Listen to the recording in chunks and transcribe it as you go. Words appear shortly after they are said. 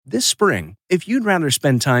This spring, if you'd rather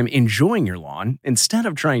spend time enjoying your lawn instead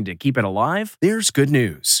of trying to keep it alive, there's good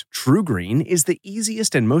news. TruGreen is the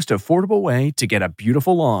easiest and most affordable way to get a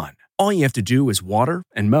beautiful lawn. All you have to do is water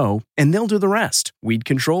and mow, and they'll do the rest. Weed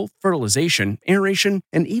control, fertilization, aeration,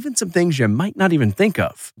 and even some things you might not even think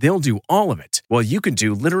of. They'll do all of it, while you can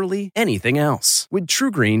do literally anything else. With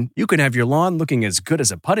TruGreen, you can have your lawn looking as good as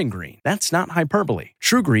a putting green. That's not hyperbole.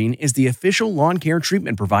 TruGreen is the official lawn care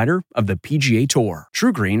treatment provider of the PGA Tour.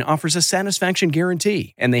 TruGreen offers a satisfaction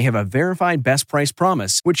guarantee, and they have a verified best price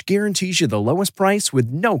promise, which guarantees you the lowest price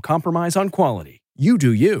with no compromise on quality. You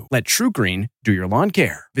do you. Let TruGreen do your lawn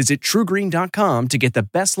care. Visit TruGreen.com to get the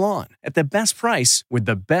best lawn at the best price with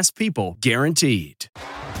the best people guaranteed.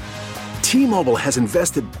 T-Mobile has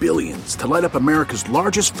invested billions to light up America's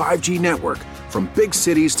largest 5G network, from big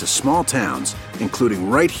cities to small towns,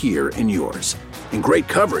 including right here in yours. And great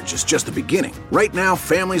coverage is just the beginning. Right now,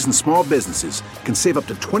 families and small businesses can save up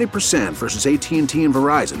to 20% versus AT&T and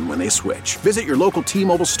Verizon when they switch. Visit your local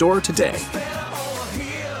T-Mobile store today.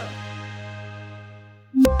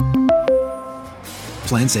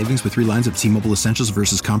 Plan savings with 3 lines of T-Mobile Essentials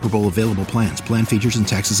versus comparable available plans. Plan features and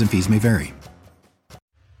taxes and fees may vary.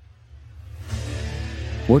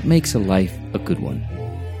 What makes a life a good one?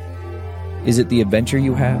 Is it the adventure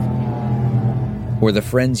you have? Or the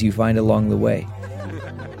friends you find along the way?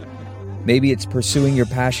 Maybe it's pursuing your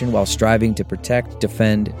passion while striving to protect,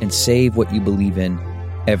 defend, and save what you believe in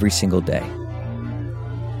every single day.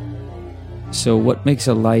 So what makes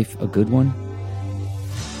a life a good one?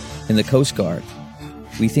 In the Coast Guard,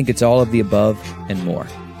 we think it's all of the above and more.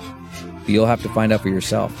 But you'll have to find out for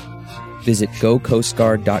yourself. Visit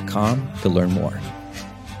gocoastguard.com to learn more.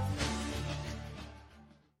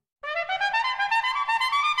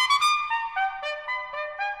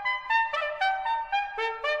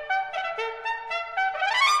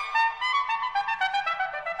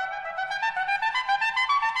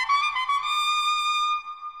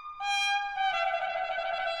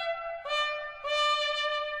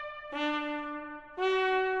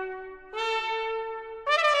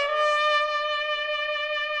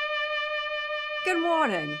 Good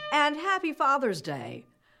morning and happy Father's Day.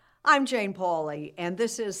 I'm Jane Pauley, and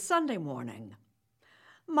this is Sunday Morning.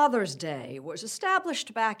 Mother's Day was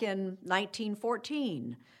established back in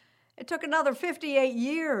 1914. It took another 58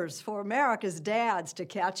 years for America's dads to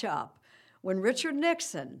catch up when Richard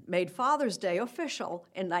Nixon made Father's Day official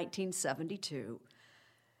in 1972.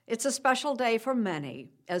 It's a special day for many,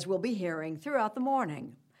 as we'll be hearing throughout the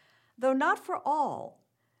morning, though not for all.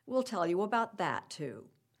 We'll tell you about that, too.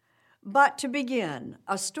 But to begin,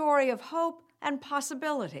 a story of hope and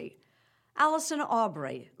possibility. Allison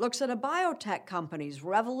Aubrey looks at a biotech company's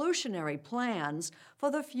revolutionary plans for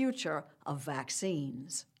the future of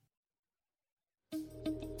vaccines.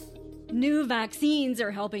 New vaccines are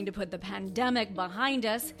helping to put the pandemic behind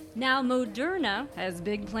us. Now Moderna has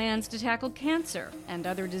big plans to tackle cancer and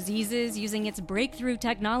other diseases using its breakthrough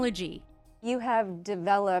technology. You have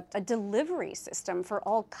developed a delivery system for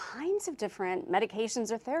all kinds of different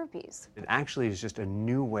medications or therapies. It actually is just a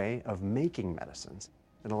new way of making medicines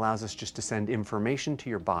that allows us just to send information to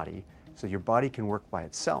your body so your body can work by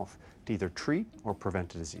itself to either treat or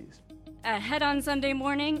prevent a disease. Ahead on Sunday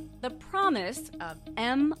Morning, the promise of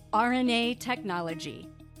mRNA technology.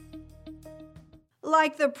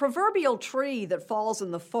 Like the proverbial tree that falls in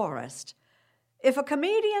the forest, if a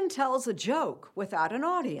comedian tells a joke without an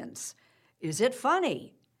audience, is it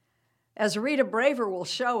funny? As Rita Braver will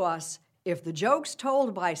show us, if the joke's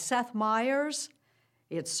told by Seth Meyers,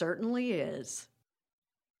 it certainly is.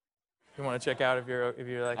 You want to check out if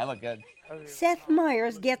you're like... I look good. Seth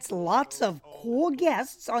Meyers gets lots of cool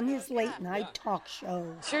guests on his late-night talk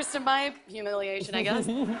show. Cheers to my humiliation, I guess.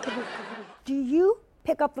 Do you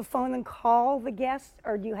pick up the phone and call the guests,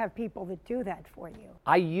 or do you have people that do that for you?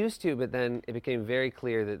 I used to, but then it became very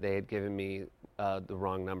clear that they had given me the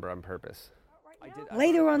wrong number on purpose.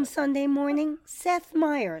 Later on Sunday Morning, Seth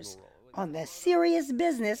Meyers on the serious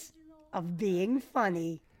business of being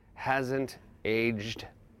funny. Hasn't aged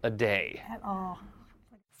a day. At all.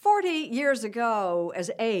 40 years ago, as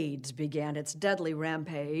AIDS began its deadly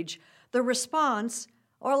rampage, the response,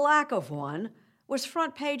 or lack of one, was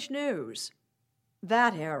front-page news.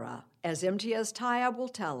 That era, as Imtiaz Tyab will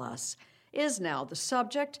tell us, is now the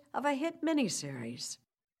subject of a hit miniseries.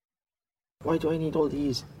 Why do I need all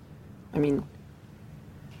these? I mean,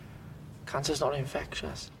 cancer's not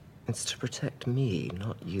infectious. It's to protect me,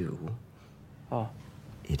 not you. Oh.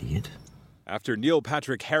 Idiot. After Neil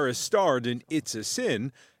Patrick Harris starred in It's a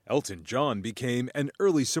Sin, Elton John became an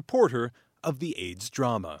early supporter of the AIDS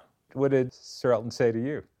drama. What did Sir Elton say to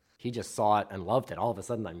you? He just saw it and loved it. All of a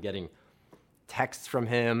sudden, I'm getting texts from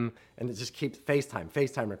him, and it just keeps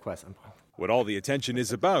FaceTime requests. What all the attention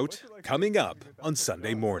is about, coming up on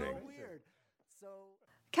Sunday morning.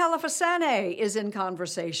 Califasane is in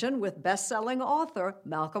conversation with best-selling author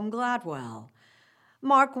Malcolm Gladwell.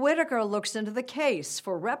 Mark Whitaker looks into the case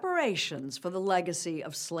for reparations for the legacy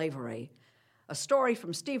of slavery. A story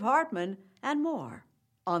from Steve Hartman and more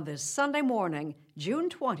on this Sunday morning, June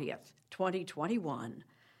 20th, 2021.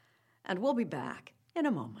 And we'll be back in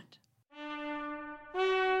a moment.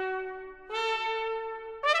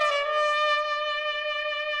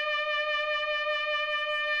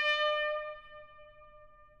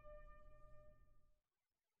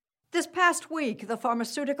 This past week, the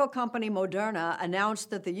pharmaceutical company Moderna announced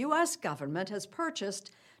that the U.S. government has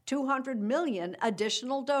purchased 200 million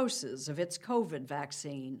additional doses of its COVID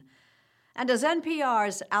vaccine. And as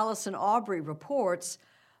NPR's Allison Aubrey reports,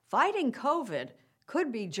 fighting COVID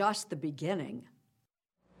could be just the beginning.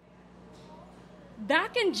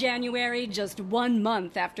 Back in January, just 1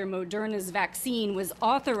 month after Moderna's vaccine was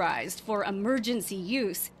authorized for emergency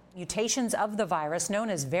use, mutations of the virus, known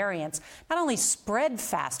as variants, not only spread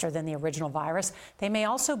faster than the original virus, they may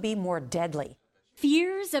also be more deadly.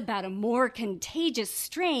 fears about a more contagious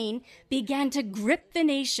strain began to grip the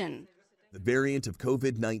nation. The variant of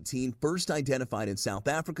COVID-19 first identified in South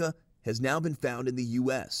Africa has now been found in the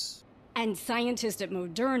U.S. And scientists at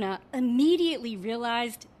Moderna immediately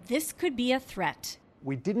realized this could be a threat.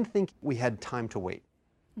 We didn't think we had time to wait.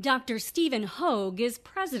 Dr. Stephen Hogue is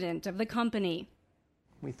president of the company.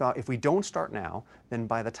 We thought if we don't start now, then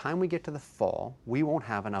by the time we get to the fall, we won't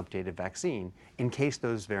have an updated vaccine in case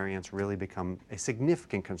those variants really become a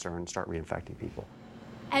significant concern and start reinfecting people.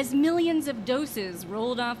 As millions of doses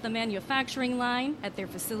rolled off the manufacturing line at their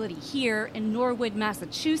facility here in Norwood,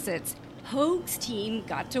 Massachusetts, Hogue's team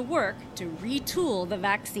got to work to retool the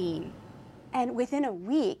vaccine. And within a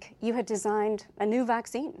week, you had designed a new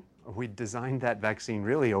vaccine. We designed that vaccine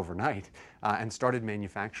really overnight and started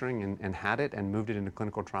manufacturing and had it and moved it into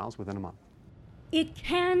clinical trials within a month. It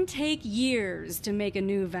can take years to make a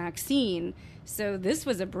new vaccine, so this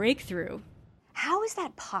was a breakthrough. How is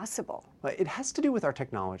that possible? It has to do with our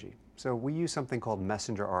technology. So we use something called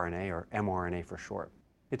messenger RNA, or mRNA for short.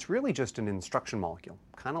 It's really just an instruction molecule,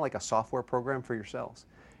 kind of like a software program for your cells.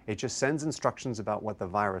 It just sends instructions about what the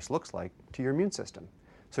virus looks like to your immune system.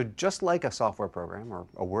 So just like a software program or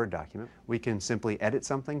a Word document, we can simply edit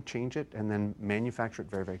something, change it, and then manufacture it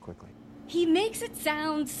very, very quickly. He makes it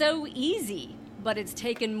sound so easy, but it's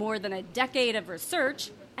taken more than a decade of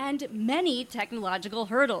research and many technological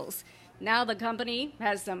hurdles. Now the company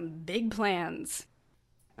has some big plans.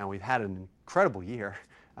 Now we've had an incredible year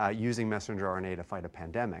using messenger RNA to fight a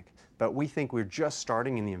pandemic, but we think we're just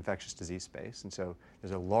starting in the infectious disease space, and so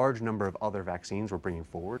there's a large number of other vaccines we're bringing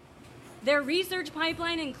forward. Their research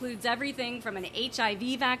pipeline includes everything from an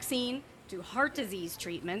HIV vaccine to heart disease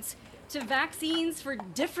treatments to vaccines for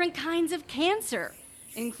different kinds of cancer,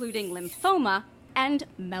 including lymphoma and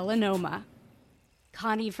melanoma.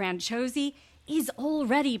 Connie Franciosi is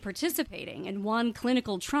already participating in one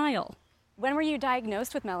clinical trial. When were you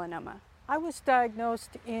diagnosed with melanoma? I was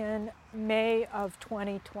diagnosed in May of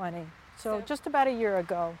 2020, so just about a year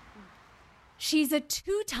ago. She's a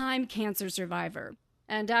 2-time cancer survivor.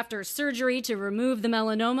 And after surgery to remove the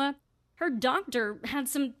melanoma, her doctor had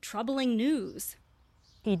some troubling news.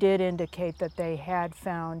 He did indicate that they had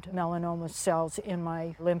found melanoma cells in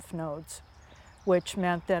my lymph nodes, which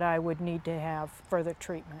meant that I would need to have further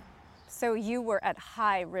treatment. So you were at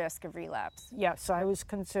high risk of relapse? Yes, I was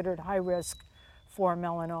considered high risk for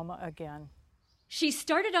melanoma again. She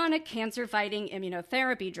started on a cancer-fighting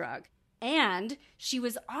immunotherapy drug, and she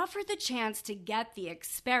was offered the chance to get the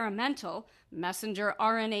experimental messenger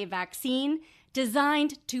RNA vaccine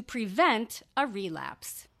designed to prevent a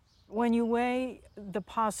relapse. When you weigh the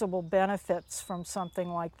possible benefits from something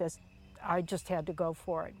like this, I just had to go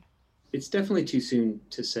for it. It's definitely too soon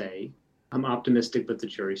to say. I'm optimistic, but the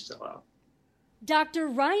jury's still out. Dr.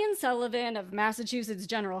 Ryan Sullivan of Massachusetts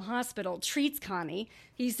General Hospital treats Connie.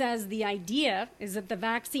 He says the idea is that the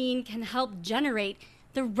vaccine can help generate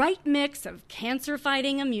the right mix of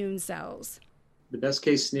cancer-fighting immune cells. The best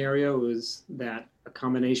case scenario is that a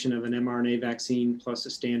combination of an mRNA vaccine plus a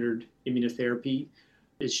standard immunotherapy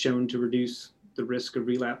is shown to reduce the risk of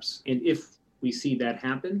relapse. And if we see that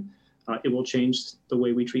happen, it will change the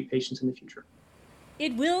way we treat patients in the future.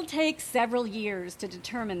 It will take several years to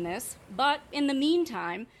determine this, but in the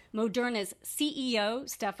meantime, Moderna's CEO,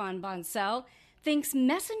 Stéphane Bancel, thinks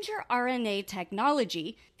messenger RNA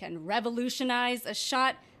technology can revolutionize a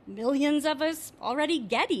shot millions of us already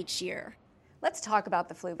get each year. Let's talk about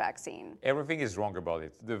the flu vaccine. Everything is wrong about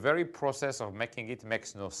it. The very process of making it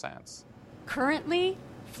makes no sense. Currently,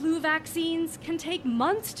 flu vaccines can take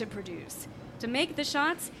months to produce. To make the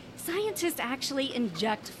shots, scientists actually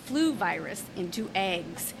inject flu virus into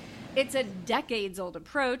eggs. It's a decades-old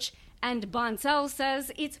approach, and Bonsell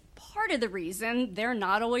says it's part of the reason they're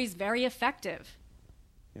not always very effective.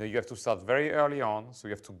 You have to start very early on, so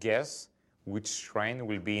you have to guess which strain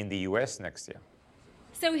will be in the US next year.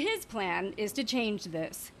 So his plan is to change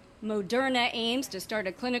this. Moderna aims to start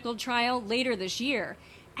a clinical trial later this year.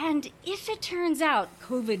 And if it turns out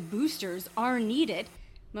COVID boosters are needed,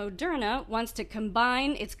 Moderna wants to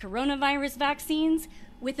combine its coronavirus vaccines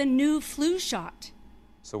with a new flu shot.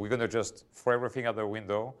 So we're going to just throw everything out the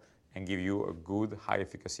window and give you a good,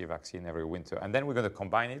 high-efficacy vaccine every winter. And then we're going to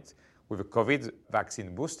combine it with a COVID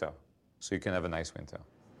vaccine booster, so you can have a nice winter.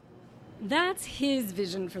 That's his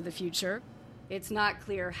vision for the future. It's not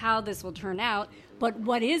clear how this will turn out, but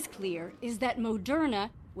what is clear is that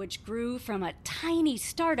Moderna, which grew from a tiny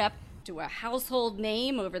startup to a household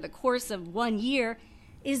name over the course of 1 year,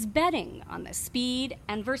 is betting on the speed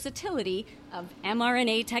and versatility of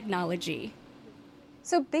mRNA technology.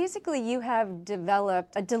 So basically, you have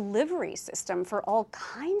developed a delivery system for all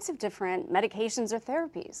kinds of different medications or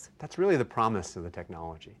therapies. That's really the promise of the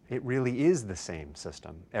technology. It really is the same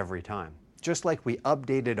system every time. Just like we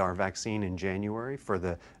updated our vaccine in January for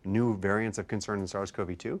the new variants of concern in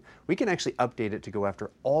SARS-CoV-2, we can actually update it to go after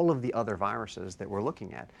all of the other viruses that we're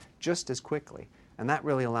looking at just as quickly. And that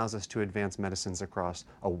really allows us to advance medicines across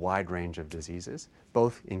a wide range of diseases,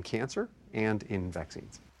 both in cancer and in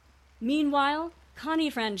vaccines. Meanwhile, Connie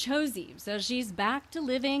Franchosi says she's back to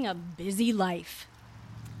living a busy life.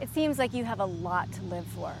 It seems like you have a lot to live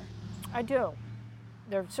for. I do.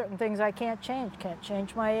 There are certain things I can't change. Can't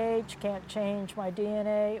change my age, can't change my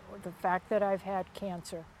DNA, or the fact that I've had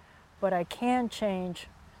cancer. But I can change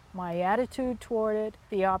my attitude toward it,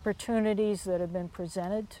 the opportunities that have been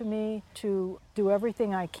presented to me to do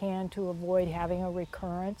everything I can to avoid having a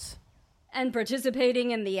recurrence. And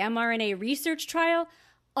participating in the mRNA research trial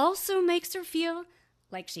also makes her feel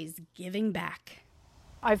like she's giving back.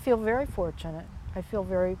 I feel very fortunate. I feel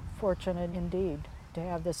very fortunate indeed to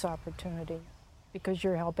have this opportunity. Because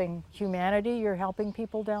you're helping humanity, you're helping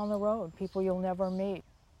people down the road, people you'll never meet.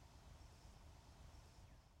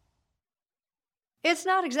 It's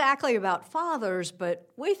not exactly about fathers, but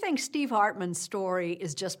we think Steve Hartman's story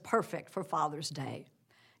is just perfect for Father's Day.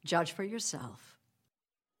 Judge for yourself.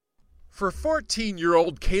 For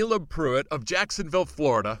 14-year-old Caleb Pruitt of Jacksonville,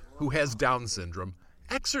 Florida, who has Down syndrome,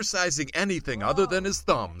 exercising anything other than his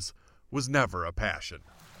thumbs was never a passion.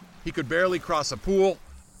 He could barely cross a pool,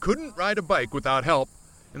 couldn't ride a bike without help,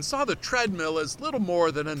 and saw the treadmill as little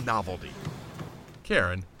more than a novelty.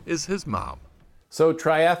 Karen is his mom. So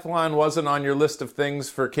triathlon wasn't on your list of things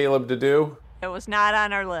for Caleb to do? It was not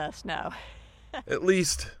on our list, no. At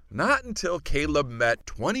least, not until Caleb met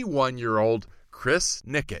 21-year-old Chris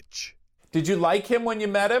Nikich. Did you like him when you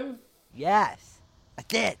met him? Yes, I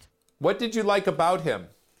did. What did you like about him?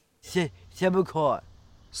 Super cool.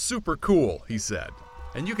 Super cool, he said,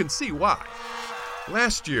 and you can see why.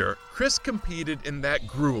 Last year, Chris competed in that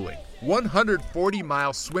grueling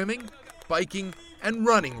 140-mile swimming, biking, and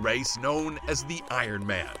running race known as the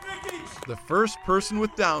Ironman. The first person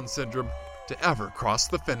with Down syndrome to ever cross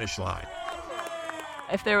the finish line.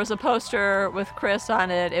 If there was a poster with Chris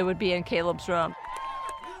on it, it would be in Caleb's room.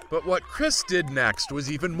 But what Chris did next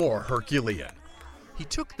was even more Herculean. He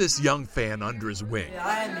took this young fan under his wing,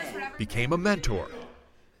 became a mentor,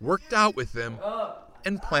 worked out with them,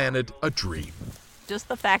 and planted a dream. Just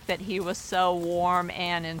the fact that he was so warm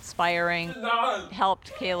and inspiring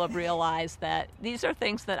helped Caleb realize that these are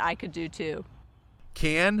things that I could do too.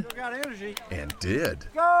 Can and did.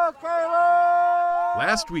 Go, Caleb!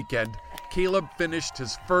 Last weekend, Caleb finished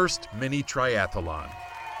his first mini triathlon.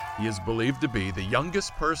 He is believed to be the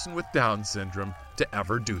youngest person with Down syndrome to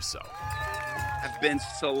ever do so. I've been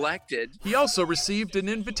selected. He also received an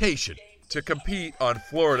invitation to compete on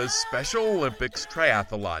Florida's Special Olympics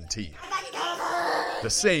triathlon team. The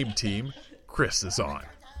same team Chris is on.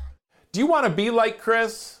 Do you want to be like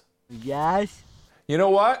Chris? Yes. You know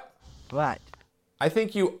what? What? I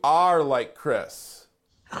think you are like Chris.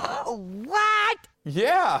 What?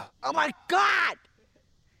 Yeah. Oh my God!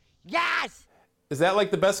 Yes! Is that like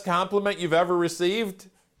the best compliment you've ever received?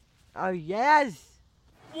 Oh, yes.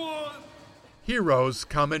 Heroes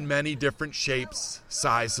come in many different shapes,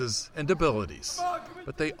 sizes, and abilities,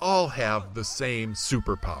 but they all have the same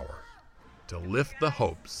superpower: to lift the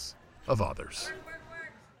hopes of others.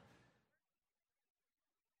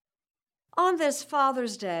 On this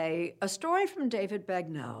Father's Day, a story from David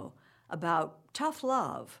Begnaud about tough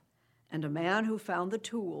love and a man who found the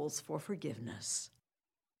tools for forgiveness.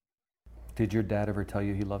 Did your dad ever tell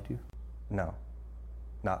you he loved you? No,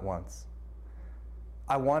 not once.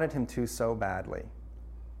 I wanted him to so badly.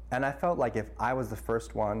 And I felt like if I was the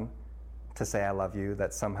first one to say I love you,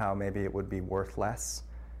 that somehow maybe it would be worth less.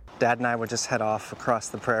 Dad and I would just head off across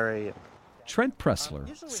the prairie. Trent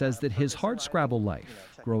Pressler says that his hardscrabble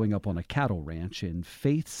life, growing up on a cattle ranch in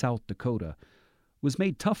Faith, South Dakota, was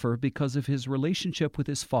made tougher because of his relationship with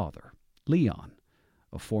his father, Leon,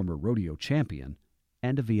 a former rodeo champion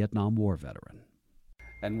and a Vietnam War veteran.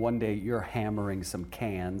 And one day you're hammering some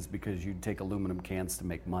cans because you take aluminum cans to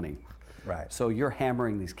make money. Right. So you're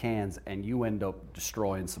hammering these cans and you end up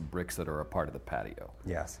destroying some bricks that are a part of the patio.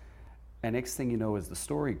 Yes. And next thing you know, as the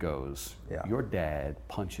story goes, your dad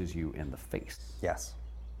punches you in the face. Yes,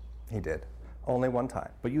 he did. Only one time.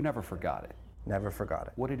 But you never forgot it. Never forgot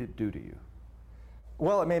it. What did it do to you?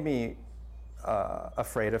 Well, it made me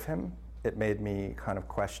afraid of him. It made me kind of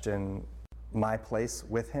question my place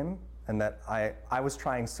with him, and that I was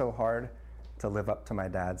trying so hard to live up to my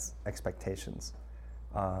dad's expectations.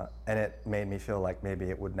 And it made me feel like maybe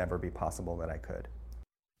it would never be possible that I could.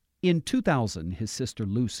 In 2000, his sister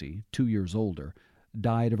Lucy, 2 years older,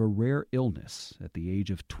 died of a rare illness at the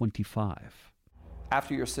age of 25.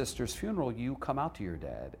 After your sister's funeral, you come out to your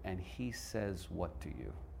dad, and he says what to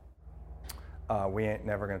you? We ain't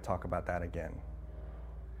never going to talk about that again.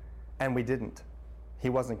 And we didn't. He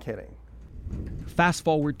wasn't kidding. Fast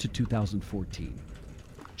forward to 2014.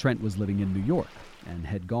 Trent was living in New York and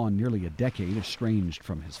had gone nearly a decade estranged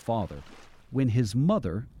from his father when his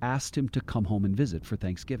mother asked him to come home and visit for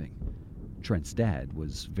Thanksgiving. Trent's dad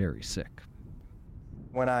was very sick.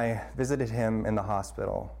 When I visited him in the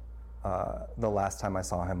hospital, the last time I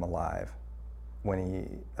saw him alive,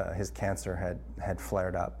 when his cancer had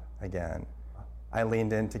flared up again, I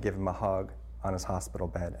leaned in to give him a hug on his hospital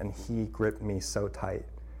bed, and he gripped me so tight.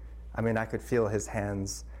 I mean, I could feel his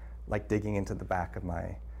hands like digging into the back of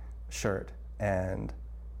my shirt, and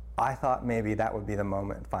I thought maybe that would be the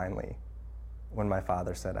moment finally when my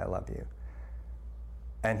father said, "I love you."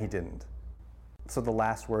 And he didn't. So the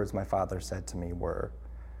last words my father said to me were,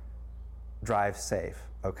 "Drive safe,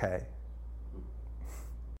 okay?"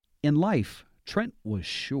 In life, Trent was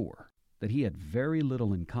sure that he had very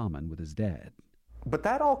little in common with his dad. But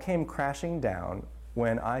that all came crashing down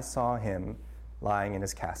when I saw him lying in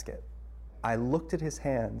his casket. I looked at his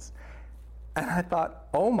hands and I thought,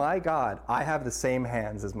 oh my God, I have the same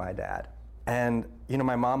hands as my dad. And, you know,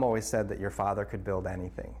 my mom always said that your father could build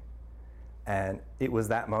anything. And it was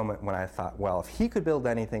that moment when I thought, well, if he could build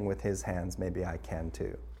anything with his hands, maybe I can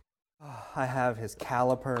too. I have his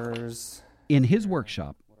calipers. In his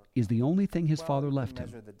workshop is the only thing his father left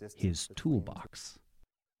him, his toolbox.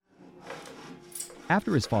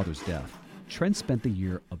 After his father's death, Trent spent the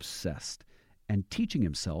year obsessed and teaching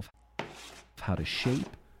himself how to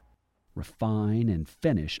shape, refine, and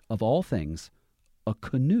finish, of all things, a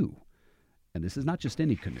canoe. And this is not just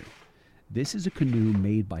any canoe. This is a canoe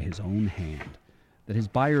made by his own hand that has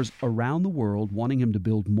buyers around the world wanting him to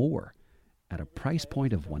build more at a price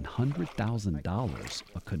point of $100,000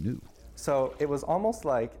 a canoe. So it was almost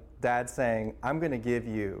like Dad saying, I'm going to give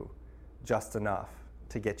you just enough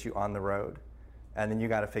to get you on the road, and then you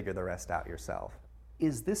got to figure the rest out yourself.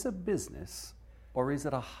 Is this a business or is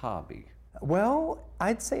it a hobby? Well,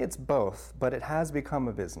 I'd say it's both, but it has become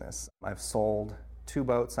a business. I've sold 2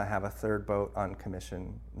 boats. I have a 3rd boat on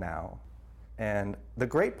commission now. And the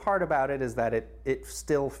great part about it is that it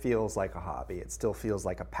still feels like a hobby. It still feels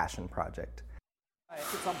like a passion project.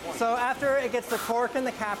 So after it gets the cork in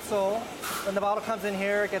the capsule, when the bottle comes in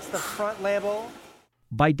here, it gets the front label.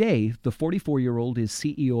 By day, the 44-year-old is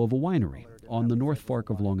CEO of a winery on the North Fork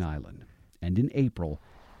of Long Island. And in April,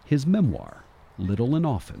 his memoir, Little and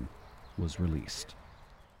Often, was released.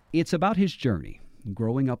 It's about his journey,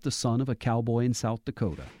 growing up the son of a cowboy in South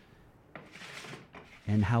Dakota,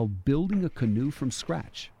 and how building a canoe from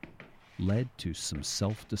scratch led to some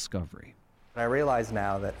self-discovery. I realize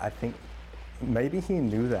now that I think maybe he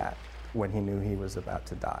knew that when he knew he was about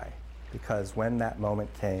to die, because when that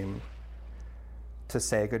moment came to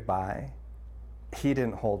say goodbye, he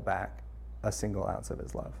didn't hold back a single ounce of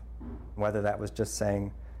his love. Whether that was just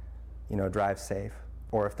saying, you know, drive safe,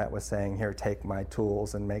 or if that was saying, here, take my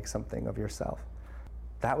tools and make something of yourself.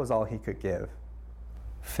 That was all he could give.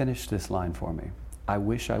 Finish this line for me. I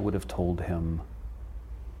wish I would have told him.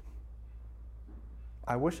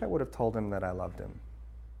 I wish I would have told him that I loved him.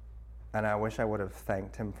 And I wish I would have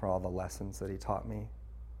thanked him for all the lessons that he taught me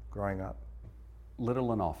growing up.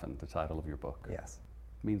 Little and Often, the title of your book. Yes.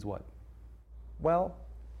 Means what? Well,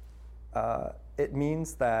 it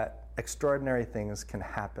means that extraordinary things can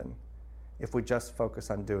happen if we just focus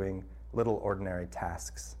on doing little ordinary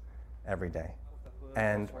tasks every day.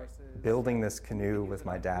 And building this canoe with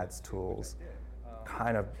my dad's tools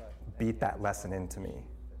kind of beat that lesson into me,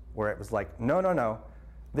 where it was like, no,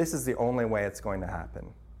 this is the only way it's going to happen.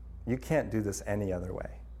 You can't do this any other way.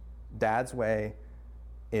 Dad's way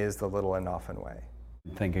is the little and often way.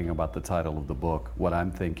 Thinking about the title of the book, what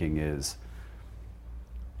I'm thinking is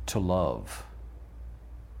to love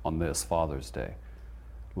on this Father's Day,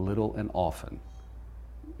 little and often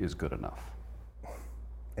is good enough.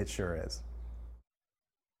 It sure is.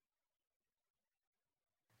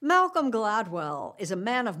 Malcolm Gladwell is a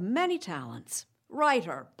man of many talents,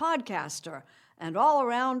 writer, podcaster, and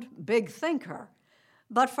all-around big thinker.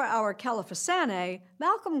 But for our Kelafasane,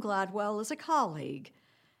 Malcolm Gladwell is a colleague,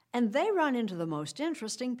 and they run into the most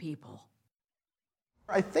interesting people.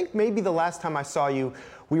 I think maybe the last time I saw you,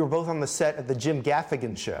 we were both on the set at the Jim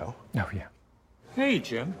Gaffigan show. Oh, yeah. Hey,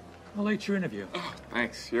 Jim. How late's your interview? Oh,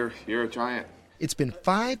 thanks. You're a giant. It's been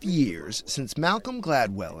 5 years since Malcolm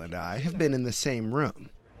Gladwell and I have been in the same room.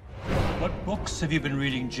 What books have you been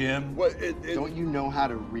reading, Jim? Don't you know how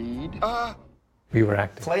to read? We were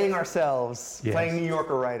acting. Playing ourselves, Yes. playing New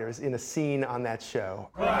Yorker writers in a scene on that show.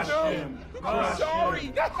 Crush him! I'm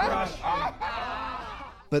sorry.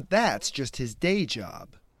 But that's just his day job.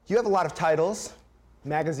 You have a lot of titles: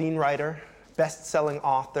 magazine writer, best-selling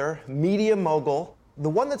author, media mogul. The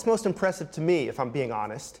one that's most impressive to me, if I'm being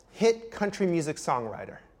honest, hit country music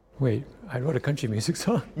songwriter. Wait, I wrote a country music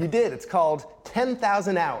song? You did. It's called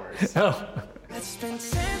 10,000 Hours. Oh. Let's spend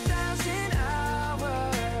 10,000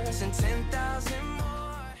 hours and 10,000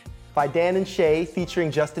 more. By Dan and Shay,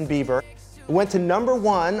 featuring Justin Bieber. It went to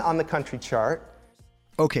 #1 on the country chart.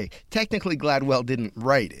 Okay, technically Gladwell didn't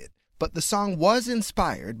write it, but the song was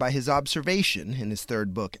inspired by his observation in his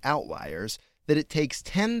third book, Outliers, that it takes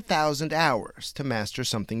 10,000 hours to master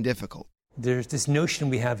something difficult. There's this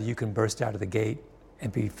notion we have that you can burst out of the gate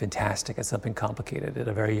and be fantastic at something complicated at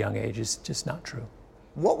a very young age is just not true.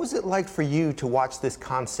 What was it like for you to watch this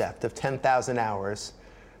concept of 10,000 hours,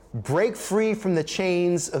 break free from the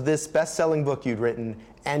chains of this best-selling book you'd written,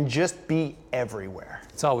 and just be everywhere?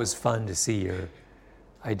 It's always fun to see your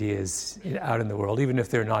ideas out in the world, even if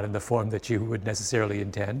they're not in the form that you would necessarily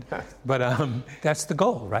intend. But that's the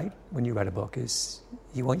goal, right? When you write a book, is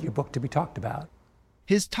you want your book to be talked about.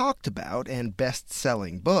 His talked about and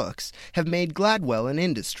best-selling books have made Gladwell an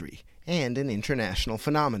industry and an international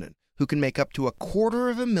phenomenon who can make up to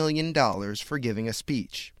 $250,000 for giving a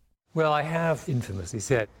speech. Well, I have infamously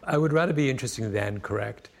said, I would rather be interesting than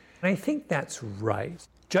correct. And I think that's right.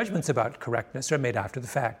 Judgments about correctness are made after the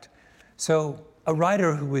fact. So a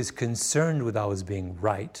writer who is concerned with always being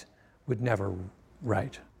right would never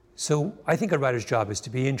write. So I think a writer's job is to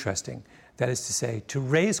be interesting. That is to say, to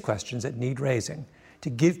raise questions that need raising, to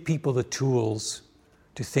give people the tools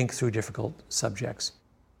to think through difficult subjects.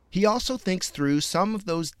 He also thinks through some of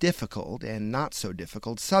those difficult and not so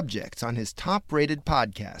difficult subjects on his top-rated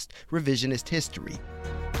podcast, Revisionist History.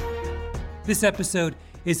 This episode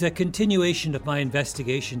is a continuation of my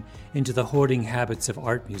investigation into the hoarding habits of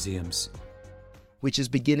art museums, which is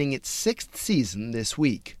beginning its 6th season this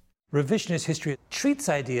week. Revisionist history treats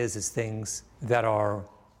ideas as things that are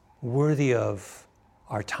worthy of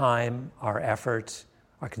our time, our effort,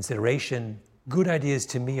 our consideration. Good ideas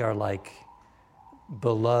to me are like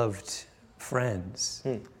beloved friends.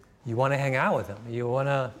 You want to hang out with them. You want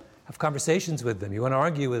to have conversations with them. You want to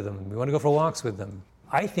argue with them. You want to go for walks with them.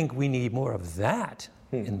 I think we need more of that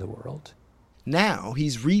in the world. Now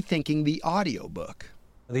he's rethinking the audiobook.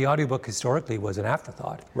 The audiobook historically was an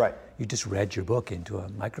afterthought. Right. You just read your book into a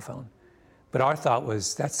microphone. But our thought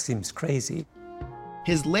was, that seems crazy.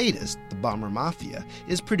 His latest, The Bomber Mafia,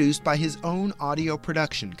 is produced by his own audio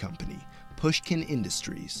production company, Pushkin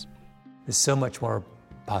Industries. There's so much more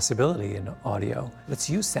possibility in audio. Let's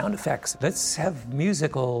use sound effects. Let's have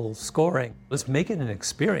musical scoring. Let's make it an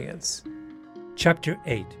experience. Chapter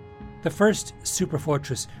 8. The first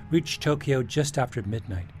superfortress reached Tokyo just after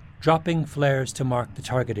midnight, dropping flares to mark the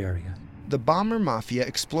target area. The Bomber Mafia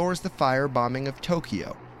explores the firebombing of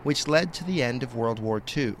Tokyo, which led to the end of World War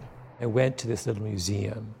II. I went to this little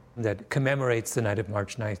museum that commemorates the night of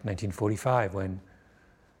March 9th, 1945, when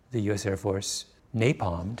the U.S. Air Force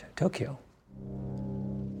napalmed Tokyo,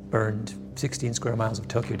 burned 16 square miles of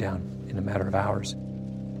Tokyo down in a matter of hours.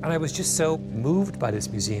 And I was just so moved by this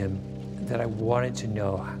museum that I wanted to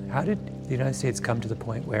know, how did the United States come to the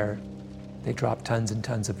point where they dropped tons and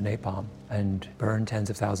tons of napalm and burned tens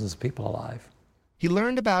of thousands of people alive? He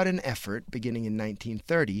learned about an effort beginning in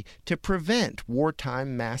 1930 to prevent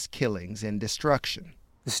wartime mass killings and destruction.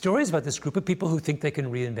 The story is about this group of people who think they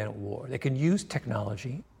can reinvent war. They can use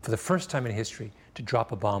technology for the first time in history to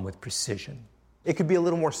drop a bomb with precision. It could be a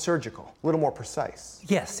little more surgical, a little more precise.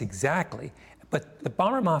 Yes, exactly. But the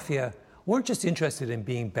bomber mafia weren't just interested in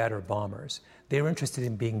being better bombers. They were interested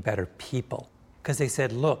in being better people. Because they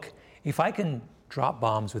said, look, if I can drop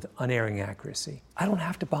bombs with unerring accuracy, I don't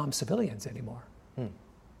have to bomb civilians anymore.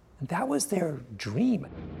 And that was their dream.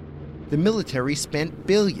 The military spent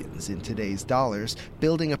billions in today's dollars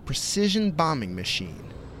building a precision bombing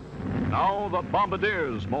machine. Now the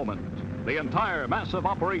Bombardiers moment. The entire massive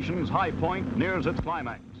operations high point nears its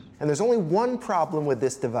climax. And there's only one problem with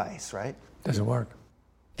this device, right? Doesn't work.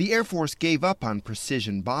 The Air Force gave up on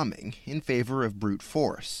precision bombing in favor of brute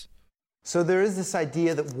force. So there is this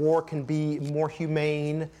idea that war can be more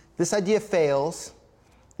humane. This idea fails.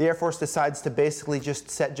 The Air Force decides to basically just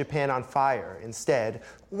set Japan on fire instead.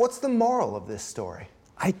 What's the moral of this story?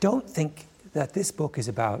 I don't think that this book is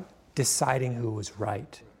about deciding who was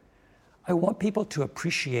right. I want people to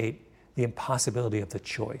appreciate the impossibility of the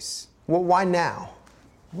choice. Well, why now?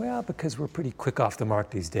 Well, because we're pretty quick off the mark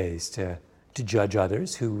these days to judge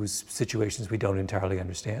others whose situations we don't entirely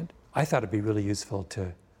understand. I thought it'd be really useful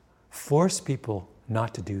to force people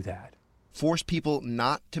not to do that. Force people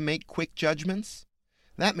not to make quick judgments?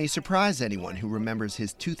 That may surprise anyone who remembers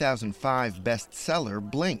his 2005 bestseller,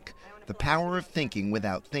 Blink, The Power of Thinking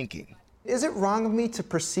Without Thinking. Is it wrong of me to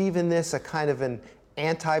perceive in this a kind of an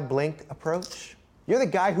anti-Blink approach? You're the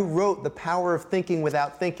guy who wrote The Power of Thinking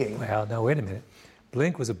Without Thinking. Well, no, wait a minute.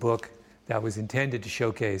 Blink was a book that was intended to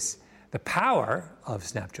showcase the power of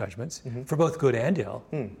snap judgments for both good and ill,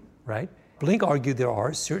 right? Blink argued there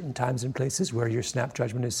are certain times and places where your snap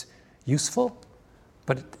judgment is useful,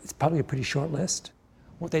 but it's probably a pretty short list.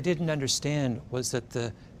 What they didn't understand was that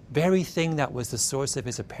the very thing that was the source of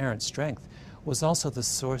his apparent strength was also the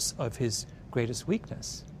source of his greatest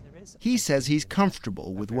weakness. He says he's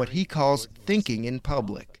comfortable with what he calls thinking in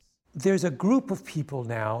public. There's a group of people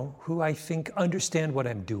now who I think understand what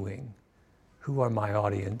I'm doing, who are my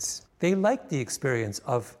audience. They like the experience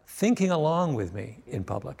of thinking along with me in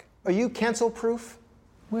public. Are you cancel-proof?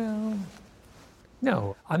 Well,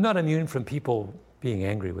 no. I'm not immune from people being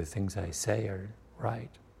angry with things I say or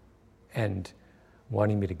write and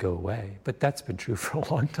wanting me to go away. But that's been true for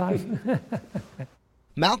a long time.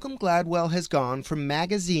 Malcolm Gladwell has gone from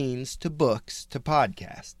magazines to books to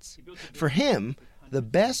podcasts. For him, the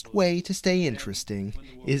best way to stay interesting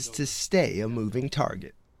is to stay a moving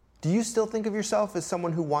target. Do you still think of yourself as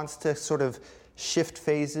someone who wants to sort of shift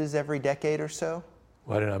phases every decade or so?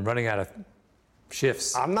 Well, I'm running out of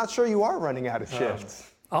shifts. I'm not sure you are running out of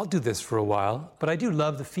shifts. I'll do this for a while, but I do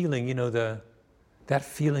love the feeling, that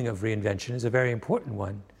feeling of reinvention is a very important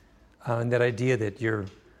one. And that idea that you're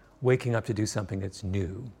waking up to do something that's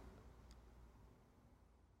new.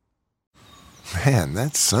 Man,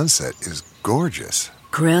 that sunset is gorgeous.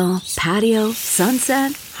 Grill, patio,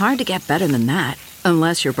 sunset. Hard to get better than that.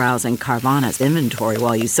 Unless you're browsing Carvana's inventory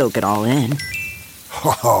while you soak it all in.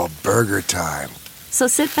 Oh, burger time. So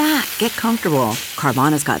sit back, get comfortable.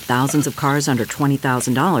 Carvana's got thousands of cars under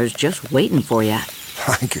 $20,000 just waiting for you.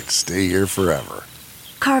 I could stay here forever.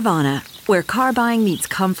 Carvana, where car buying meets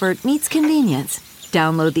comfort meets convenience.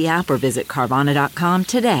 Download the app or visit Carvana.com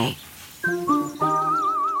today.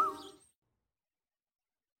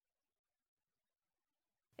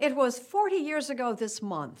 It was 40 years ago this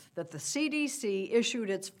month that the CDC issued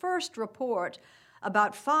its first report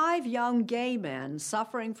about 5 young gay men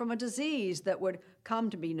suffering from a disease that would come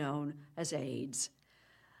to be known as AIDS.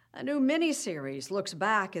 A new miniseries looks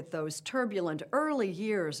back at those turbulent early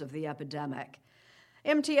years of the epidemic.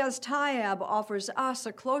 MTS Tayeb offers us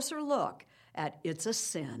a closer look at It's a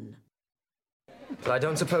Sin. I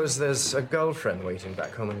don't suppose there's a girlfriend waiting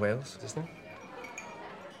back home in Wales, is there?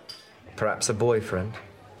 Perhaps a boyfriend?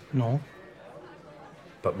 No.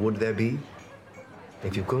 But would there be,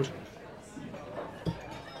 if you could?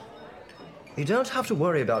 You don't have to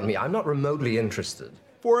worry about me. I'm not remotely interested.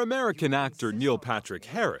 For American actor Neil Patrick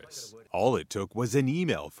Harris, all it took was an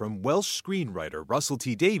email from Welsh screenwriter Russell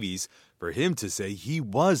T Davies for him to say he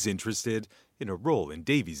was interested in a role in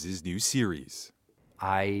Davies' new series.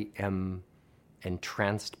 I am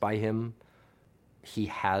entranced by him. He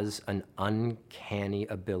has an uncanny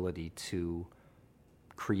ability to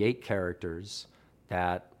create characters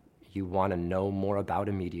that you want to know more about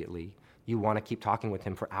immediately. You want to keep talking with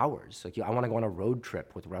him for hours. I want to go on a road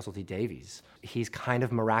trip with Russell T Davies. He's kind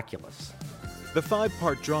of miraculous. The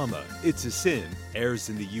 5-part drama, It's a Sin, airs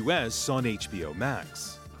in the U.S. on HBO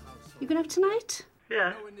Max. You going up tonight?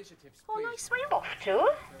 Yeah. Oh, nice. Where you off to?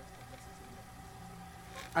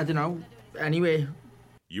 I don't know. Anyway.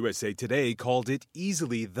 USA Today called it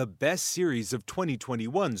easily the best series of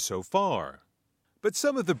 2021 so far. But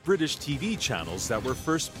some of the British TV channels that were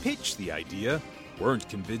first pitched the idea weren't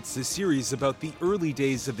convinced the series about the early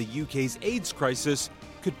days of the UK's AIDS crisis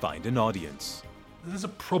could find an audience. There's a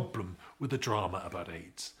problem with a drama about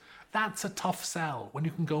AIDS. That's a tough sell when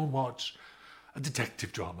you can go and watch a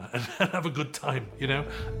detective drama and have a good time, you know?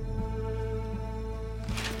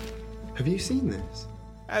 Have you seen this?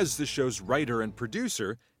 As the show's writer and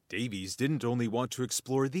producer, Davies didn't only want to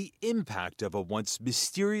explore the impact of a once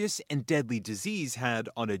mysterious and deadly disease had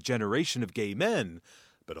on a generation of gay men,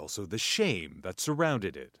 but also the shame that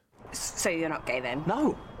surrounded it. So you're not gay then?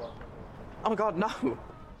 No. Oh my God, no.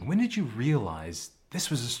 When did you realize this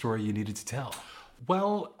was a story you needed to tell?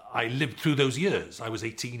 Well, I lived through those years. I was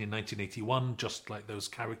 18 in 1981, just like those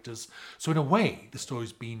characters. So in a way, the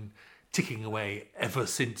story's been ticking away ever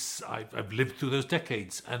since I've lived through those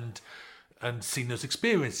decades and seen those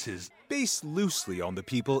experiences. Based loosely on the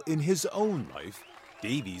people in his own life,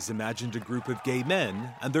 Davies imagined a group of gay men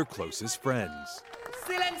and their closest friends.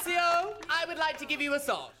 Silencio! I would like to give you a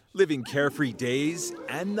song. Living carefree days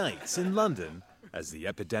and nights in London as the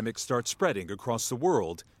epidemic starts spreading across the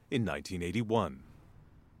world in 1981.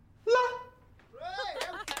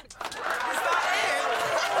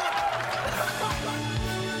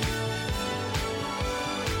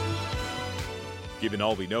 Given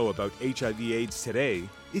all we know about HIV/AIDS today,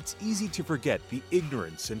 it's easy to forget the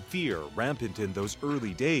ignorance and fear rampant in those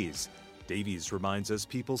early days. Davies reminds us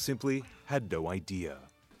people simply had no idea.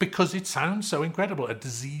 Because it sounds so incredible, a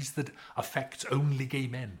disease that affects only gay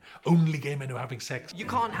men who are having sex. You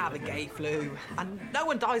can't have a gay flu, and no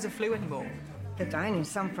one dies of flu anymore. They're down in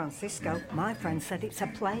San Francisco. My friend said it's a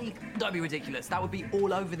plague. Don't be ridiculous, that would be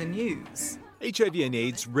all over the news. HIV and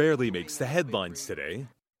AIDS rarely makes the headlines today,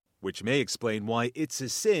 which may explain why It's a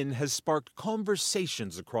Sin has sparked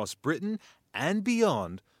conversations across Britain and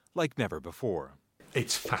beyond like never before.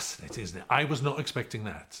 It's fascinating, isn't it? I was not expecting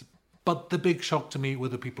that. But the big shock to me were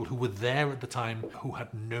the people who were there at the time who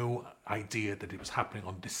had no idea that it was happening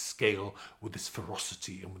on this scale, with this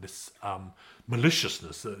ferocity and with this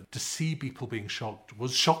maliciousness. To see people being shocked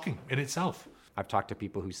was shocking in itself. I've talked to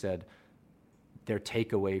people who said their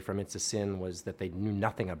takeaway from It's a Sin was that they knew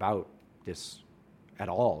nothing about this at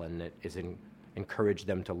all, and it is encouraged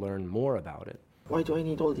them to learn more about it. Why do I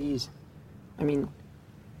need all these? I mean,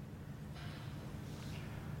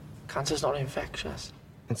 cancer's not infectious.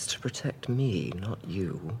 It's to protect me, not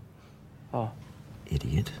you. Oh.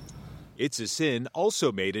 Idiot. It's a Sin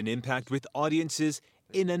also made an impact with audiences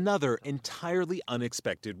in another entirely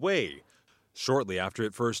unexpected way. Shortly after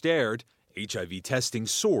it first aired, HIV testing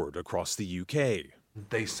soared across the UK.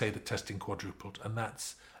 They say the testing quadrupled, and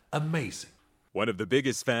that's amazing. One of the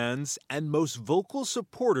biggest fans and most vocal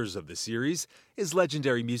supporters of the series is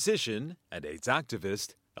legendary musician and AIDS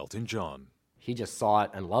activist Elton John. He just saw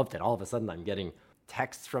it and loved it. All of a sudden, I'm getting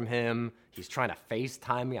texts from him. He's trying to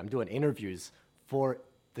FaceTime me. I'm doing interviews for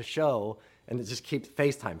the show, and it just keeps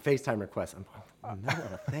FaceTime requests. I'm going, oh, no,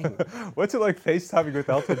 what a thing. What's it like FaceTiming with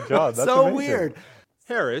Elton John? That's so amazing. Weird.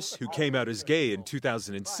 Harris, who came out as gay in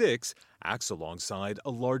 2006, acts alongside a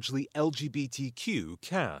largely LGBTQ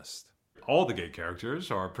cast. All the gay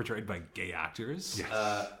characters are portrayed by gay actors.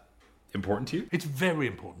 Yes. Important to you? It's very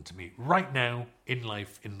important to me right now in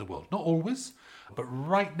life, in the world. Not always, but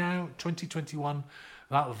right now, 2021,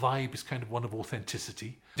 that vibe is kind of one of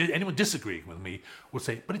authenticity. Anyone disagreeing with me would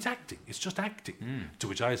say, but it's acting. It's just acting. To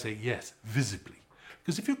which I say, yes, visibly.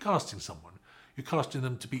 Because if you're casting someone, you're casting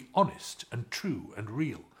them to be honest and true and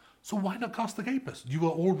real. So why not cast the gay person? You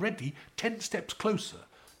are already 10 steps closer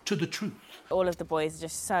to the truth. All of the boys are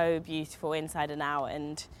just so beautiful inside and out,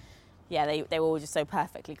 and yeah, they were all just so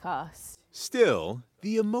perfectly cast. Still,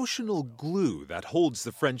 the emotional glue that holds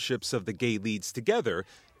the friendships of the gay leads together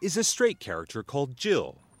is a straight character called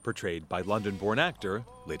Jill, portrayed by London-born actor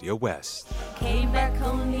Lydia West. Came back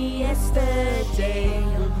only yesterday,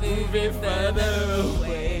 moving further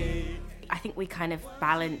away. I think we kind of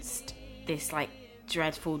balanced this like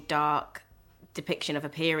dreadful, dark depiction of a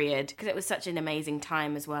period, because it was such an amazing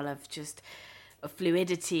time as well of just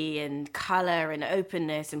fluidity and colour and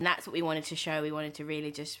openness, and that's what we wanted to show. We wanted to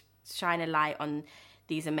really just shine a light on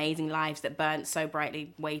these amazing lives that burnt so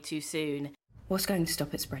brightly way too soon. What's going to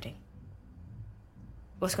stop it spreading?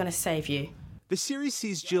 What's going to save you? The series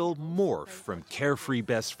sees Jill morph from carefree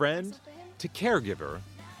best friend to caregiver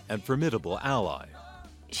and formidable ally.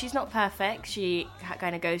 She's not perfect. She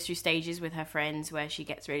kind of goes through stages with her friends where she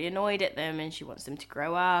gets really annoyed at them and she wants them to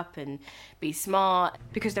grow up and be smart.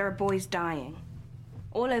 Because there are boys dying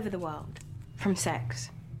all over the world from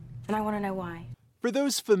sex. And I want to know why. For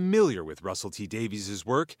those familiar with Russell T Davies'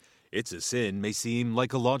 work, It's a Sin may seem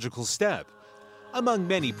like a logical step. Among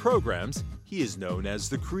many programs, he is known as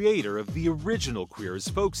the creator of the original Queer as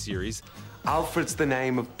Folk series. Alfred's the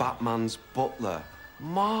name of Batman's butler.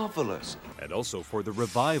 Marvelous. And also for the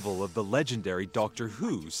revival of the legendary Doctor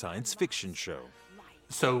Who science fiction show.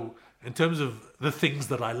 So, in terms of the things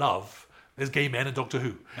that I love, there's Gay Men and Doctor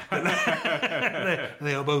Who.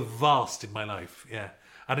 They are both vast in my life, yeah.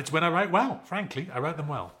 And it's when I write well, frankly. I write them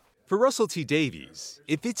well. For Russell T Davies,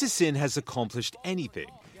 if It's a Sin has accomplished anything,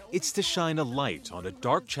 it's to shine a light on a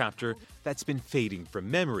dark chapter that's been fading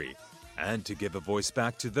from memory, and to give a voice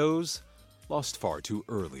back to those lost far too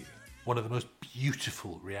early. One of the most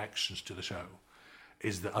beautiful reactions to the show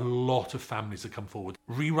is that a lot of families have come forward,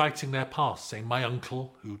 rewriting their past, saying, my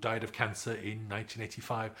uncle, who died of cancer in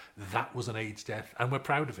 1985, that was an AIDS death, and we're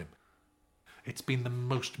proud of him. It's been the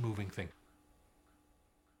most moving thing.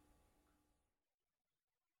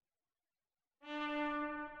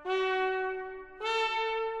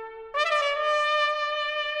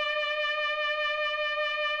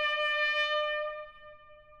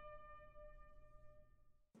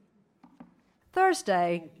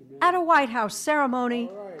 Thursday, at a White House ceremony,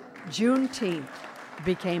 Juneteenth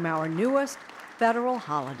became our newest federal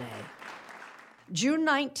holiday. June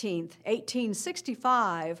 19th,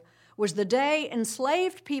 1865, was the day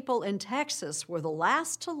enslaved people in Texas were the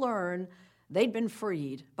last to learn they'd been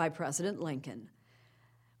freed by President Lincoln.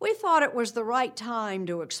 We thought it was the right time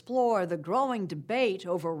to explore the growing debate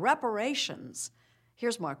over reparations.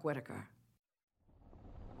 Here's Mark Whitaker.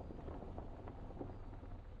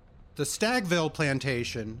 The Stagville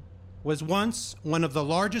Plantation was once one of the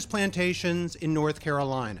largest plantations in North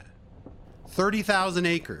Carolina, 30,000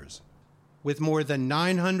 acres, with more than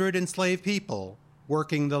 900 enslaved people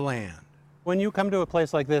working the land. When you come to a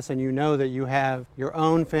place like this and you know that you have your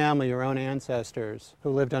own family, your own ancestors who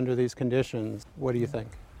lived under these conditions, what do you think?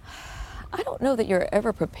 I don't know that you're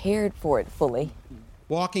ever prepared for it fully.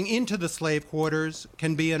 Walking into the slave quarters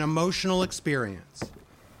can be an emotional experience.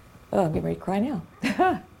 Oh, I'm getting ready to cry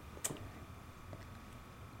now.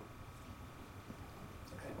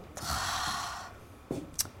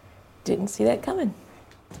 Didn't see that coming.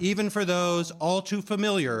 Even for those all too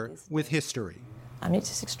familiar with history. I mean, it's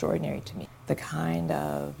just extraordinary to me. The kind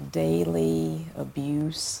of daily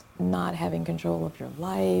abuse, not having control of your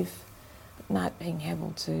life, not being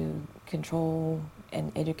able to control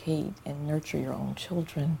and educate and nurture your own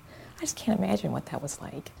children. I just can't imagine what that was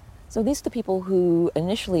like. So these are the people who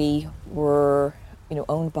initially were,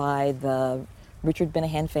 owned by the Richard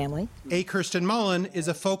Benahan family. A. Kirsten Mullen is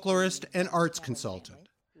a folklorist and arts consultant.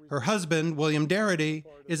 Her husband, William Darity,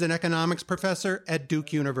 is an economics professor at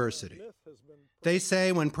Duke University. They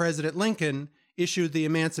say when President Lincoln issued the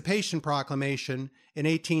Emancipation Proclamation in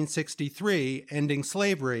 1863, ending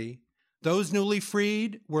slavery, those newly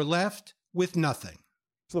freed were left with nothing.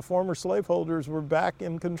 The former slaveholders were back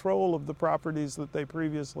in control of the properties that they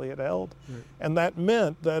previously had held. Right. And that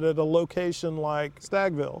meant that at a location like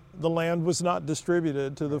Stagville, the land was not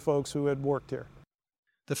distributed to the folks who had worked here.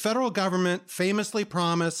 The federal government famously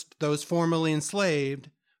promised those formerly enslaved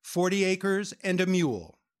 40 acres and a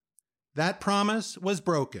mule. That promise was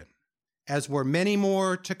broken, as were many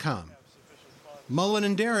more to come. Mullen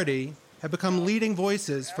and Darity have become leading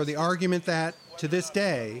voices for the argument that, to this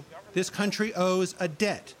day, this country owes a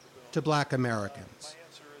debt to Black Americans,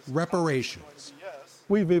 reparations.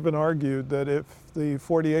 We've even argued that if the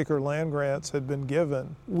 40-acre land grants had been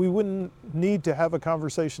given, we wouldn't need to have a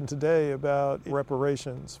conversation today about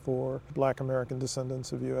reparations for Black American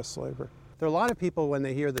descendants of U.S. slavery. There are a lot of people, when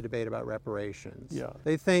they hear the debate about reparations,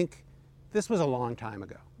 they think, this was a long time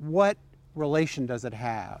ago. What relation does it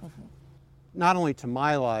have, not only to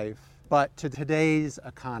my life, but to today's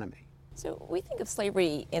economy? So we think of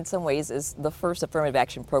slavery in some ways as the first affirmative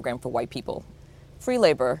action program for white people. Free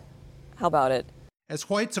labor, how about it? As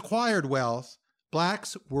whites acquired wealth,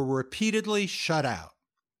 blacks were repeatedly shut out.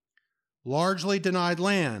 Largely denied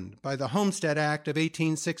land by the Homestead Act of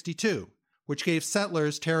 1862, which gave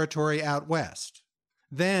settlers territory out west.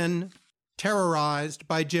 Then terrorized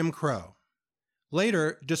by Jim Crow.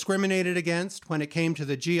 Later discriminated against when it came to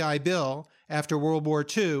the GI Bill after World War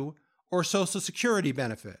II or Social Security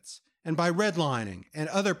benefits, and by redlining and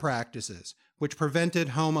other practices which prevented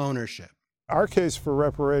home ownership. Our case for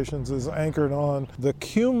reparations is anchored on the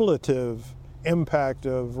cumulative impact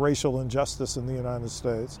of racial injustice in the United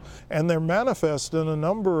States, and they're manifest in a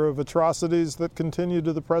number of atrocities that continue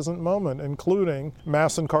to the present moment, including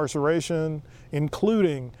mass incarceration,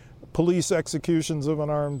 including police executions of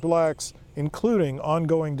unarmed blacks, including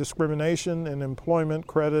ongoing discrimination in employment,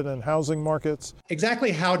 credit, and housing markets.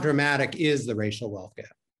 Exactly how dramatic is the racial wealth gap?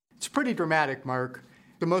 It's pretty dramatic, Mark.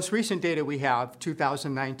 The most recent data we have,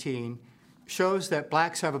 2019, shows that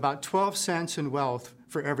blacks have about 12 cents in wealth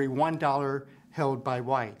for every $1 held by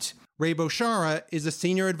whites. Ray Boshara is a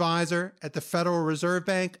senior advisor at the Federal Reserve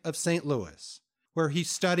Bank of St. Louis, where he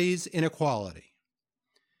studies inequality.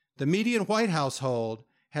 The median white household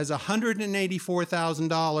has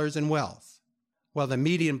 $184,000 in wealth, while the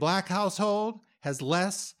median black household has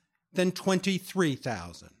less than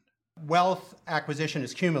 $23,000. Wealth acquisition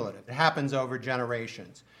is cumulative. It happens over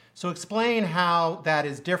generations. So explain how that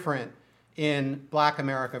is different in black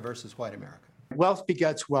America versus white America. Wealth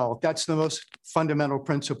begets wealth. That's the most fundamental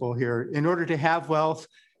principle here. In order to have wealth,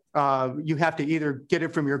 you have to either get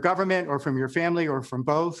it from your government or from your family or from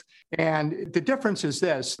both. And the difference is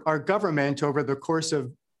this: our government over the course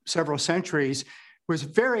of several centuries was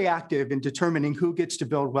very active in determining who gets to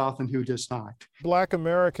build wealth and who does not. Black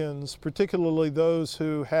Americans, particularly those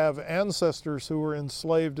who have ancestors who were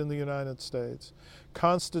enslaved in the United States,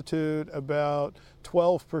 constitute about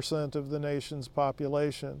 12% of the nation's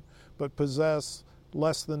population, but possess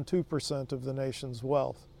less than 2% of the nation's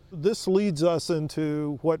wealth. This leads us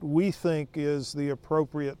into what we think is the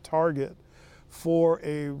appropriate target for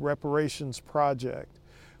a reparations project,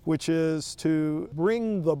 which is to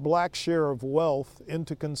bring the black share of wealth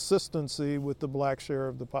into consistency with the black share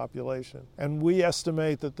of the population. And we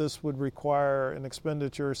estimate that this would require an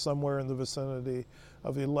expenditure somewhere in the vicinity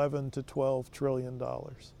of $11 to $12 trillion.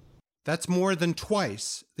 That's more than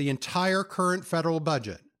twice the entire current federal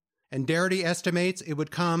budget. And Darity estimates it would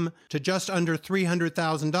come to just under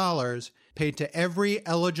 $300,000 paid to every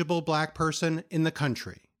eligible black person in the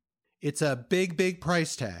country. It's a big, big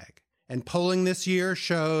price tag. And polling this year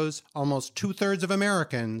shows almost 2/3 of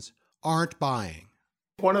Americans aren't buying.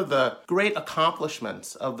 One of the great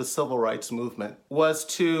accomplishments of the civil rights movement was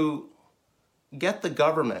to get the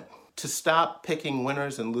government to stop picking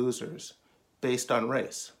winners and losers based on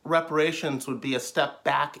race. Reparations would be a step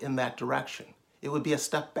back in that direction. It would be a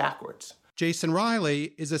step backwards. Jason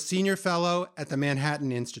Riley is a senior fellow at the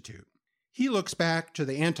Manhattan Institute. He looks back to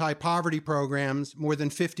the anti-poverty programs more than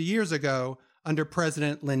 50 years ago under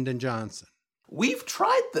President Lyndon Johnson. We've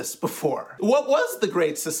tried this before. What was the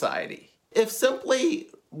Great Society? If simply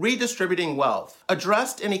redistributing wealth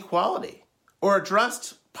addressed inequality or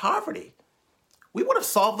addressed poverty, we would have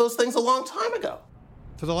solved those things a long time ago.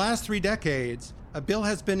 For the last 3 decades, a bill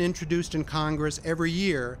has been introduced in Congress every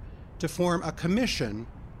year to form a commission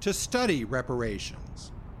to study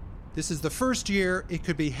reparations. This is the first year it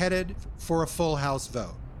could be headed for a full House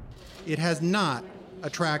vote. It has not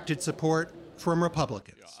attracted support from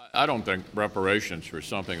Republicans. I don't think reparations for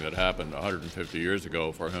something that happened 150 years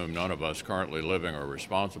ago, for whom none of us currently living are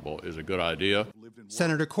responsible, is a good idea.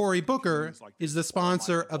 Senator Cory Booker is the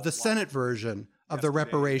sponsor of the Senate version of the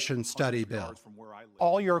reparations study bill.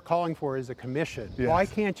 All you're calling for is a commission. Yes. Why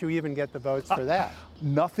can't you even get the votes for that?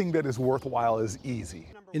 Nothing that is worthwhile is easy.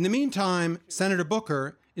 In the meantime, Senator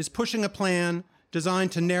Booker is pushing a plan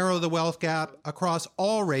designed to narrow the wealth gap across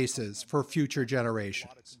all races for future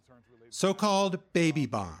generations. So-called baby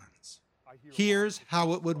bonds. Here's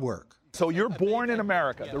how it would work. So you're born in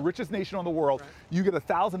America, the richest nation in the world. You get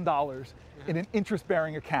 $1,000 in an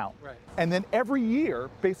interest-bearing account. And then every year,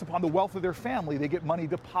 based upon the wealth of their family, they get money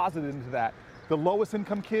deposited into that. The lowest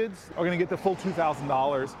income kids are going to get the full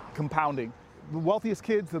 $2,000 compounding. The wealthiest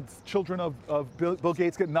kids, the children of Bill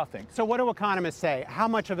Gates, get nothing. So what do economists say? How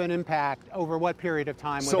much of an impact over what period of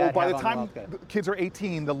time would that have on the wealth gap? So by the time kids are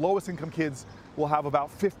 18, the lowest income kids will have about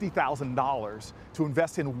 $50,000 to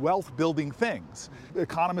invest in wealth-building things.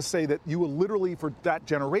 Economists say that you will literally, for that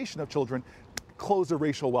generation of children, close the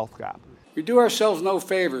racial wealth gap. We do ourselves no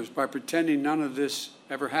favors by pretending none of this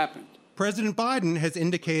ever happened. President Biden has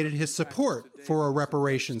indicated his support for a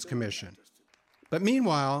reparations commission. But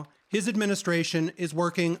meanwhile, his administration is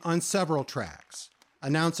working on several tracks,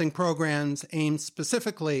 announcing programs aimed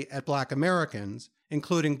specifically at black Americans,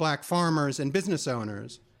 including black farmers and business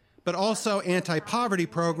owners, but also anti-poverty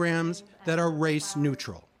programs that are race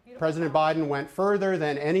neutral. President Biden went further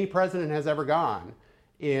than any president has ever gone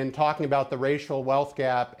in talking about the racial wealth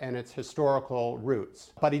gap and its historical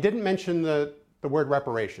roots. But he didn't mention the word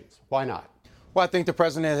reparations. Why not? Well, I think the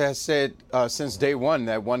president has said since day one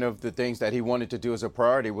that one of the things that he wanted to do as a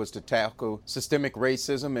priority was to tackle systemic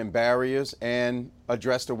racism and barriers and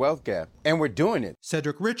address the wealth gap. And we're doing it.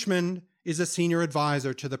 Cedric Richmond is a senior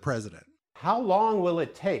advisor to the president. How long will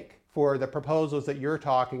it take for the proposals that you're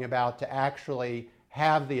talking about to actually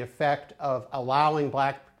have the effect of allowing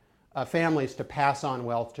black families to pass on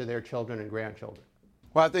wealth to their children and grandchildren?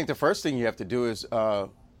 Well, I think the first thing you have to do is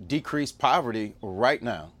decrease poverty right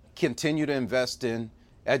now. Continue to invest in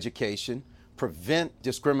education, prevent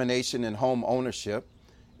discrimination in home ownership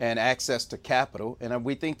and access to capital. And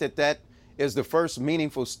we think that is the first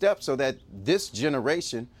meaningful step so that this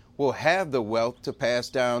generation will have the wealth to pass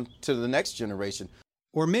down to the next generation.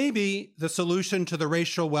 Or maybe the solution to the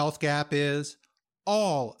racial wealth gap is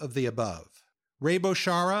all of the above. Ray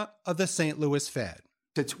Boshara of the St. Louis Fed.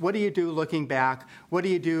 It's what do you do looking back? What do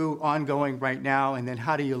you do ongoing right now? And then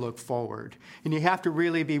how do you look forward? And you have to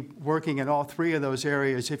really be working in all three of those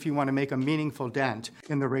areas if you want to make a meaningful dent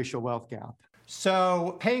in the racial wealth gap.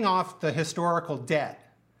 So paying off the historical debt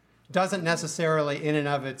doesn't necessarily in and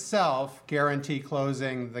of itself guarantee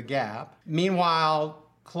closing the gap. Meanwhile,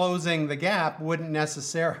 closing the gap wouldn't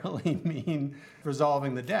necessarily mean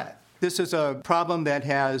resolving the debt. This is a problem that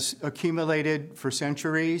has accumulated for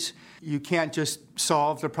centuries. You can't just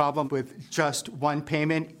solve the problem with just one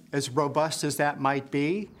payment, as robust as that might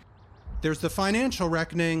be. There's the financial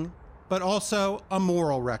reckoning, but also a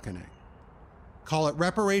moral reckoning. Call it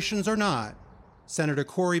reparations or not, Senator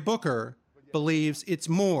Cory Booker believes it's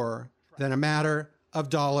more than a matter of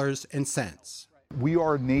dollars and cents. We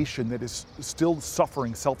are a nation that is still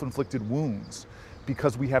suffering self-inflicted wounds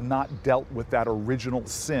because we have not dealt with that original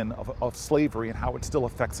sin of slavery and how it still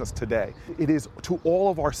affects us today. It is to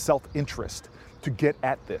all of our self-interest to get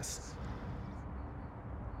at this.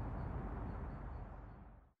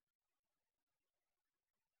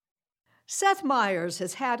 Seth Meyers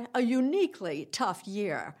has had a uniquely tough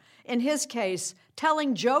year. In his case,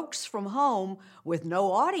 telling jokes from home with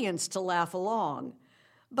no audience to laugh along.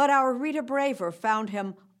 But our Rita Braver found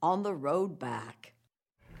him on the road back.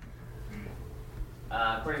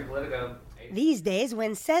 According to Politico, these days,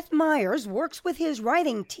 when Seth Meyers works with his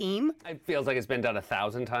writing team, it feels like it's been done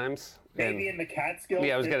 1,000 times. Maybe in the Catskills.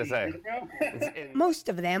 Yeah, I was going to say. most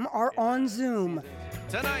of them are on Zoom.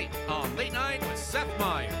 Tonight on Late Night with Seth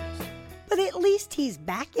Meyers. But at least he's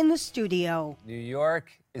back in the studio. New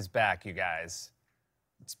York is back, you guys.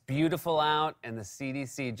 It's beautiful out, and the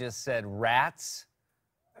CDC just said rats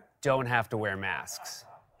don't have to wear masks.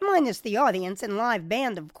 Minus the audience and live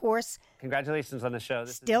band, of course. Congratulations on the show.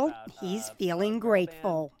 Still, he's feeling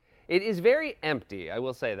grateful. It is very empty, I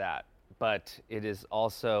will say that. But it is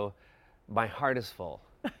also, my heart is full.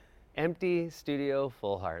 Empty studio,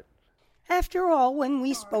 full heart. After all, when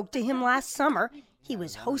we spoke to him last summer, he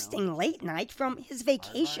was hosting Late Night from his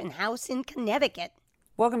vacation house in Connecticut.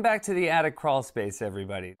 Welcome back to the Attic Crawl Space,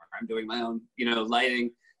 everybody. I'm doing my own,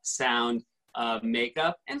 lighting, sound,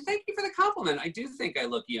 makeup, and thank you for the compliment. I do think I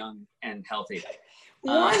look young and healthy.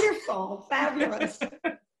 Wonderful, fabulous.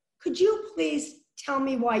 Could you please tell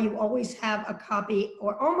me why you always have a copy,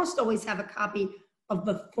 or almost always have a copy, of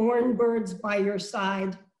the Thornbirds by your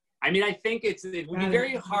side? I mean, I think it would be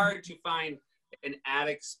very hard to find an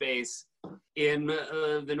attic space in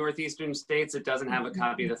the northeastern states that doesn't have a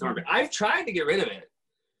copy of the Thornbirds. I've tried to get rid of it.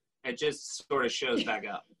 It just sort of shows back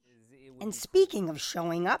up. And speaking of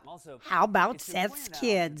showing up, how about Seth's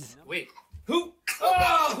kids? Wait, who?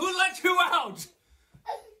 Oh, who let you out?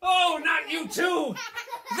 Oh, not you too!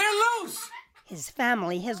 They're loose! His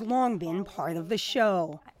family has long been part of the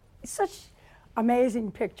show. Such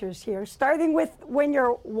amazing pictures here, starting with when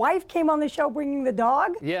your wife came on the show bringing the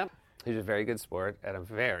dog. Yeah, he's a very good sport and a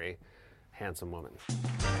very handsome woman.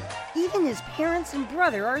 Even his parents and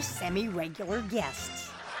brother are semi-regular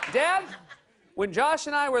guests. Dad, when Josh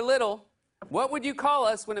and I were little, what would you call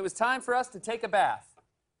us when it was time for us to take a bath?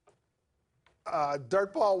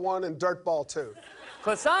 Dirtball 1 and Dirtball 2.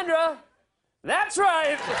 Cassandra, that's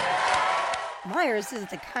right! Myers is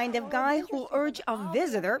the kind of guy who'll urge a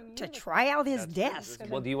visitor to try out his desk.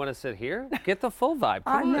 Well, do you want to sit here? Get the full vibe.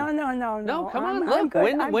 Come on. No, come on. I'm Look,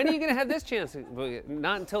 good. when are you going to have this chance?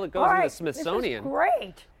 Not until it goes to the Smithsonian. This is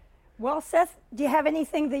great. Well, Seth, do you have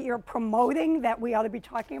anything that you're promoting that we ought to be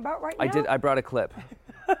talking about right now? I did. I brought a clip.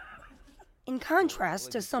 In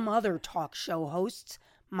contrast to some other talk show hosts,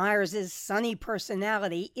 Myers' sunny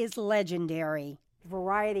personality is legendary.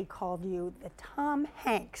 Variety called you the Tom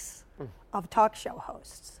Hanks of talk show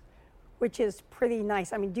hosts, which is pretty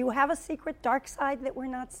nice. I mean, do you have a secret dark side that we're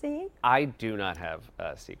not seeing? I do not have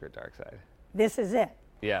a secret dark side. This is it.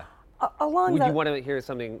 Yeah. Would you want to hear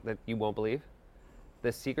something that you won't believe?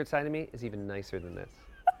 The secret side of me is even nicer than this.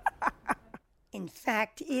 In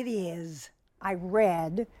fact, it is. I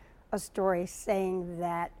read a story saying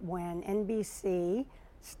that when NBC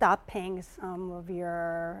stopped paying some of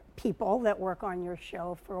your people that work on your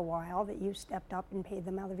show for a while, that you stepped up and paid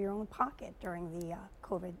them out of your own pocket during the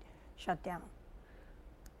COVID shutdown.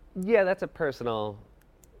 Yeah, that's a personal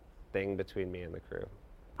thing between me and the crew.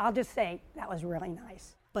 I'll just say that was really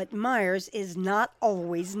nice. But Myers is not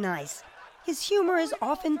always nice. His humor is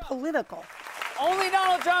often political. Only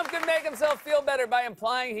Donald Trump can make himself feel better by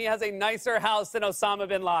implying he has a nicer house than Osama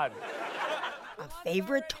bin Laden. a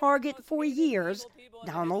favorite target for years,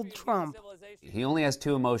 Donald Trump. He only has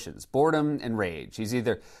two emotions, boredom and rage. He's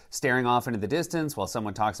either staring off into the distance while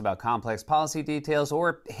someone talks about complex policy details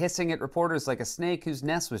or hissing at reporters like a snake whose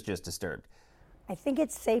nest was just disturbed. I think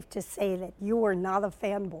it's safe to say that you are not a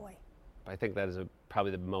fanboy. I think that is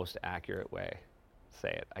probably the most accurate way to say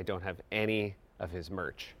it. I don't have any of his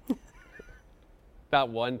merch. Not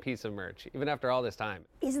one piece of merch, even after all this time.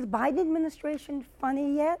 Is the Biden administration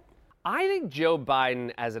funny yet? I think Joe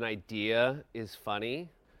Biden as an idea is funny.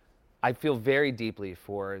 I feel very deeply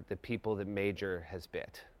for the people that Major has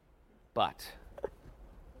bit. But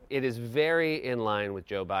it is very in line with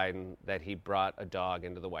Joe Biden that he brought a dog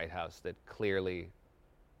into the White House that clearly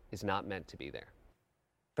is not meant to be there.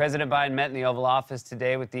 President Biden met in the Oval Office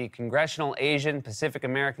today with the Congressional Asian Pacific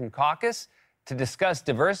American Caucus to discuss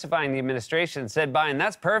diversifying the administration. Said Biden,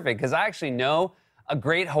 that's perfect, because I actually know a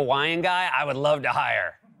great Hawaiian guy I would love to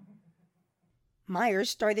hire. Myers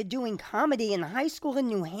started doing comedy in high school in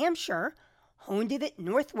New Hampshire, honed it at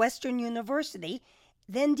Northwestern University,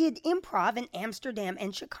 then did improv in Amsterdam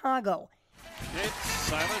and Chicago. It's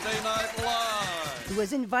Saturday Night Live. He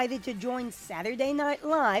was invited to join Saturday Night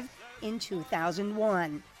Live in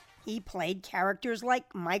 2001. He played characters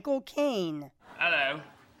like Michael Caine. Hello,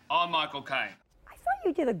 I'm Michael Caine. I thought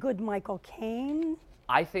you did a good Michael Caine.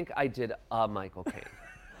 I think I did a Michael Caine.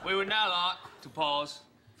 We would now like to pause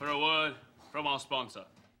for a word from our sponsor.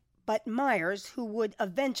 But Myers, who would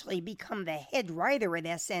eventually become the head writer at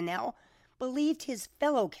SNL, believed his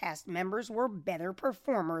fellow cast members were better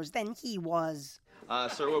performers than he was.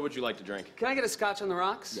 Sir, what would you like to drink? Can I get a scotch on the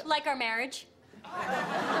rocks? Yeah. Like our marriage.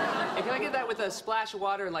 And can I get that with a splash of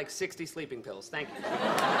water and like 60 sleeping pills? Thank you.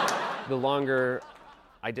 The longer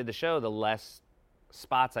I did the show, the less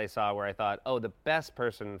spots I saw where I thought, oh, the best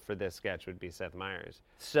person for this sketch would be Seth Meyers.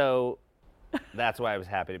 So that's why I was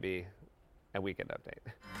happy to be at Weekend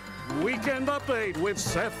Update. Weekend Update with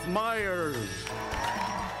Seth Meyers.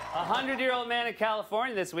 A 100-year-old man in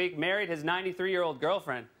California this week married his 93-year-old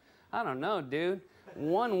girlfriend. I don't know, dude.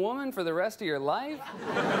 One woman for the rest of your life?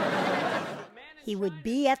 He would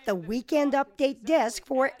be at the Weekend Update desk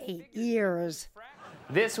for 8 years.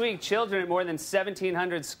 This week, children at more than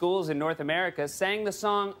 1,700 schools in North America sang the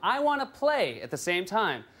song I Want to Play at the same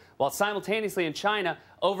time, while simultaneously in China,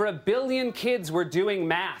 over 1 billion kids were doing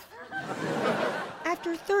math.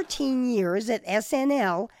 After 13 years at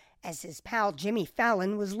SNL, as his pal Jimmy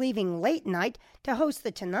Fallon was leaving late night to host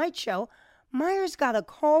The Tonight Show, Myers got a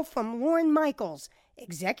call from Lorne Michaels,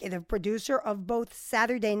 executive producer of both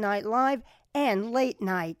Saturday Night Live and Late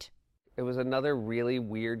Night. It was another really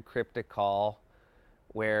weird, cryptic call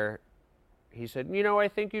where he said, you know, I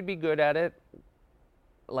think you'd be good at it.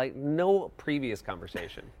 Like no previous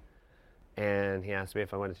conversation. And he asked me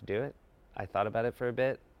if I wanted to do it. I thought about it for a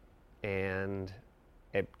bit, and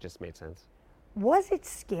it just made sense. Was it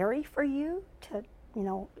scary for you to,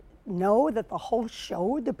 know that the whole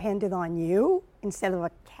show depended on you instead of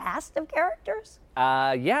a cast of characters?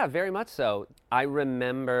 Yeah, very much so. I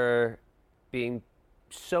remember being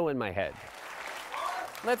so in my head.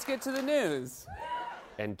 Let's get to the news.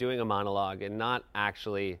 And doing a monologue and not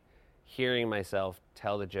actually hearing myself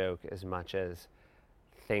tell the joke as much as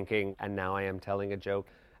thinking, and now I am telling a joke.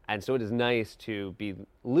 And so it is nice to be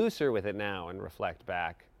looser with it now and reflect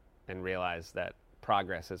back and realize that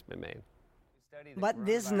progress has been made. But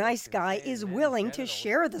this nice guy is willing to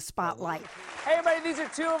share the spotlight. Hey, everybody, these are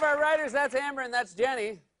two of our writers. That's Amber and that's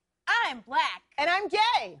Jenny. I'm black. And I'm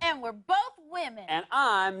gay. And we're both women. And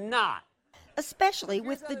I'm not. Especially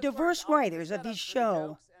with the diverse writers of his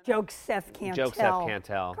show. Jokes Seth can't Jokes tell. Seth can't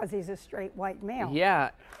tell. Because he's a straight white male. Yeah.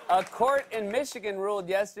 A court in Michigan ruled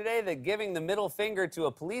yesterday that giving the middle finger to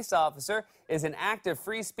a police officer is an act of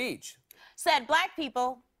free speech. Said black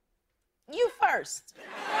people, you first.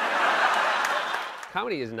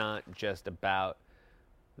 Comedy is not just about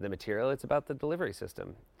the material, it's about the delivery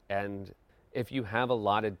system. And if you have a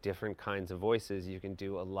lot of different kinds of voices, you can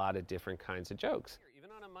do a lot of different kinds of jokes.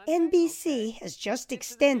 NBC has just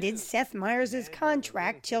extended Seth Meyers'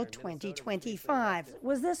 contract till 2025.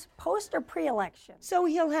 Was this post or pre-election? So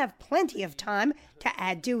he'll have plenty of time to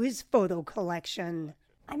add to his photo collection.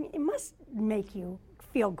 I mean, it must make you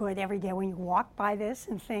feel good every day when you walk by this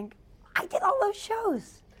and think, I did all those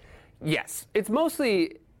shows. Yes, it's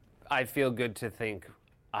mostly I feel good to think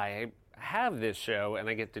I have this show and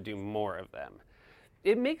I get to do more of them.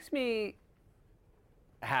 It makes me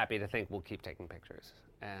happy to think we'll keep taking pictures.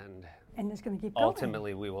 And it's going to keep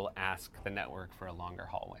ultimately, we will ask the network for a longer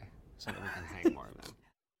hallway so that we can hang more of them.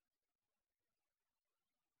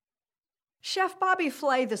 Chef Bobby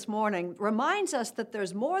Flay this morning reminds us that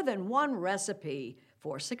there's more than one recipe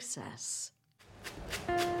for success.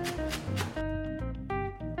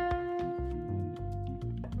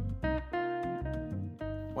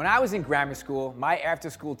 When I was in grammar school, my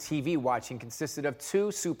after-school TV watching consisted of two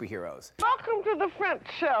superheroes. Welcome to the French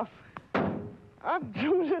Chef. I'm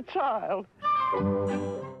Julia Child.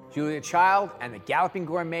 Julia Child and the galloping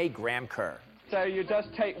gourmet Graham Kerr. So you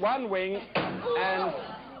just take one wing and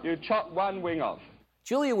you chop one wing off.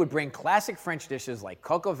 Julia would bring classic French dishes like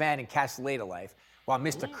coq au vin and cassoulet to life, while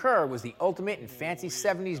Mr. Kerr was the ultimate in fancy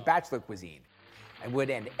 70s bachelor cuisine, and would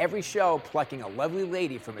end every show plucking a lovely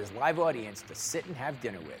lady from his live audience to sit and have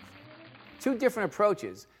dinner with. Two different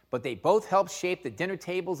approaches, but they both helped shape the dinner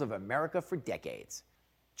tables of America for decades.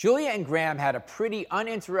 Julia and Graham had a pretty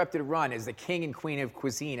uninterrupted run as the king and queen of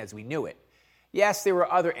cuisine as we knew it. Yes, there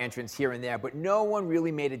were other entrants here and there, but no one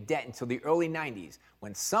really made a dent until the early 90s,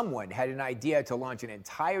 when someone had an idea to launch an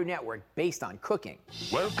entire network based on cooking.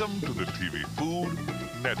 Welcome to the TV Food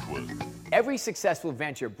Network. Every successful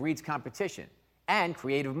venture breeds competition, and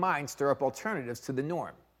creative minds stir up alternatives to the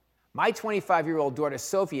norm. My 25-year-old daughter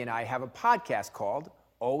Sophie and I have a podcast called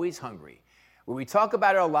Always Hungry, where we talk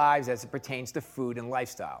about our lives as it pertains to food and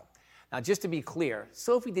lifestyle. Now, just to be clear,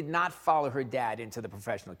 Sophie did not follow her dad into the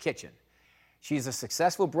professional kitchen. She's a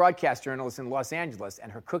successful broadcast journalist in Los Angeles,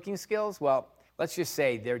 and her cooking skills, well, let's just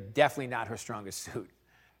say they're definitely not her strongest suit.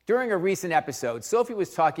 During a recent episode, Sophie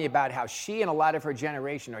was talking about how she and a lot of her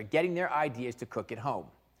generation are getting their ideas to cook at home.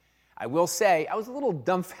 I will say, I was a little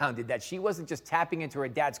dumbfounded that she wasn't just tapping into her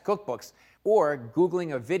dad's cookbooks or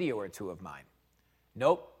Googling a video or two of mine.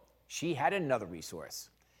 Nope, she had another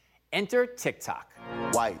resource. Enter TikTok.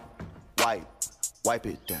 Wipe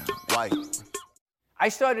it down, wipe. I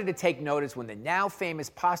started to take notice when the now famous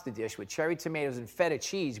pasta dish with cherry tomatoes and feta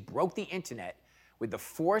cheese broke the internet with the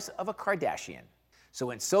force of a Kardashian. So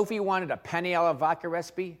when Sophie wanted a penne alla vodka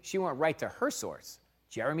recipe, she went right to her source,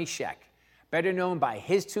 Jeremy Sheck, better known by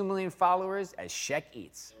his 2 million followers as Sheck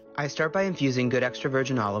Eats. I start by infusing good extra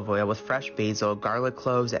virgin olive oil with fresh basil, garlic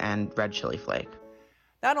cloves, and red chili flake.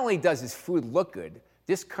 Not only does his food look good,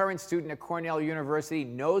 this current student at Cornell University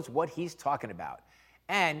knows what he's talking about.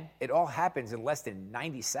 And it all happens in less than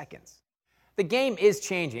 90 seconds. The game is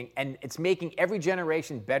changing, and it's making every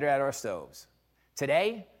generation better at our stoves.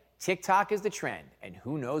 Today, TikTok is the trend, and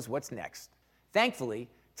who knows what's next. Thankfully,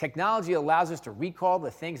 technology allows us to recall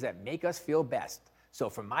the things that make us feel best. So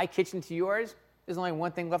from my kitchen to yours, there's only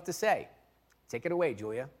one thing left to say. Take it away,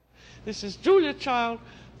 Julia. This is Julia Child.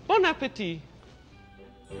 Bon appetit.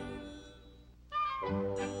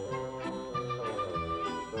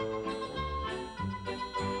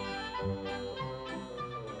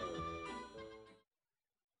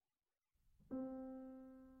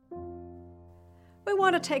 We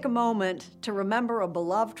want to take a moment to remember a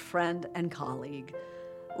beloved friend and colleague,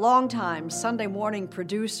 longtime Sunday morning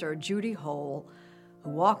producer Judy Hole,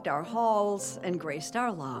 who walked our halls and graced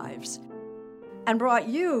our lives, and brought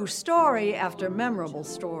you story after memorable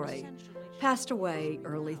story, passed away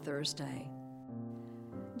early Thursday.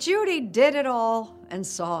 Judy did it all and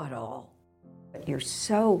saw it all. You're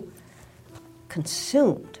so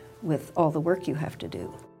consumed with all the work you have to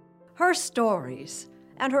do. Her stories,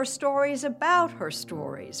 and her stories about her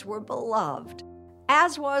stories, were beloved,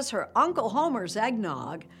 as was her Uncle Homer's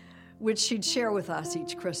eggnog, which she'd share with us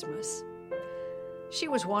each Christmas. She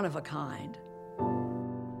was one of a kind.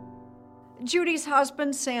 Judy's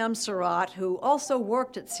husband, Sam Surratt, who also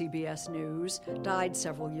worked at CBS News, died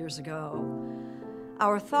several years ago.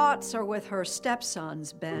 Our thoughts are with her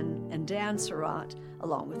stepsons, Ben and Dan Surratt,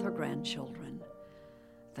 along with her grandchildren.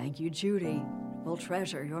 Thank you, Judy. We'll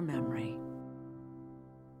treasure your memory.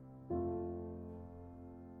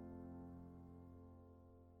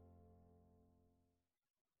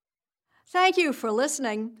 Thank you for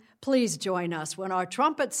listening. Please join us when our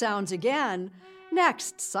trumpet sounds again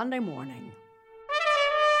next Sunday morning.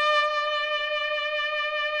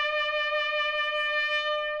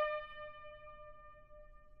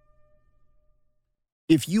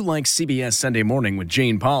 If you like CBS Sunday Morning with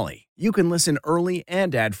Jane Pauley, you can listen early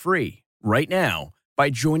and ad-free right now by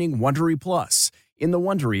joining Wondery Plus in the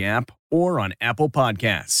Wondery app or on Apple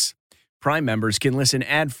Podcasts. Prime members can listen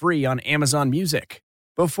ad-free on Amazon Music.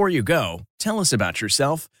 Before you go, tell us about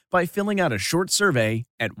yourself by filling out a short survey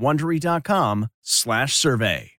at Wondery.com/survey.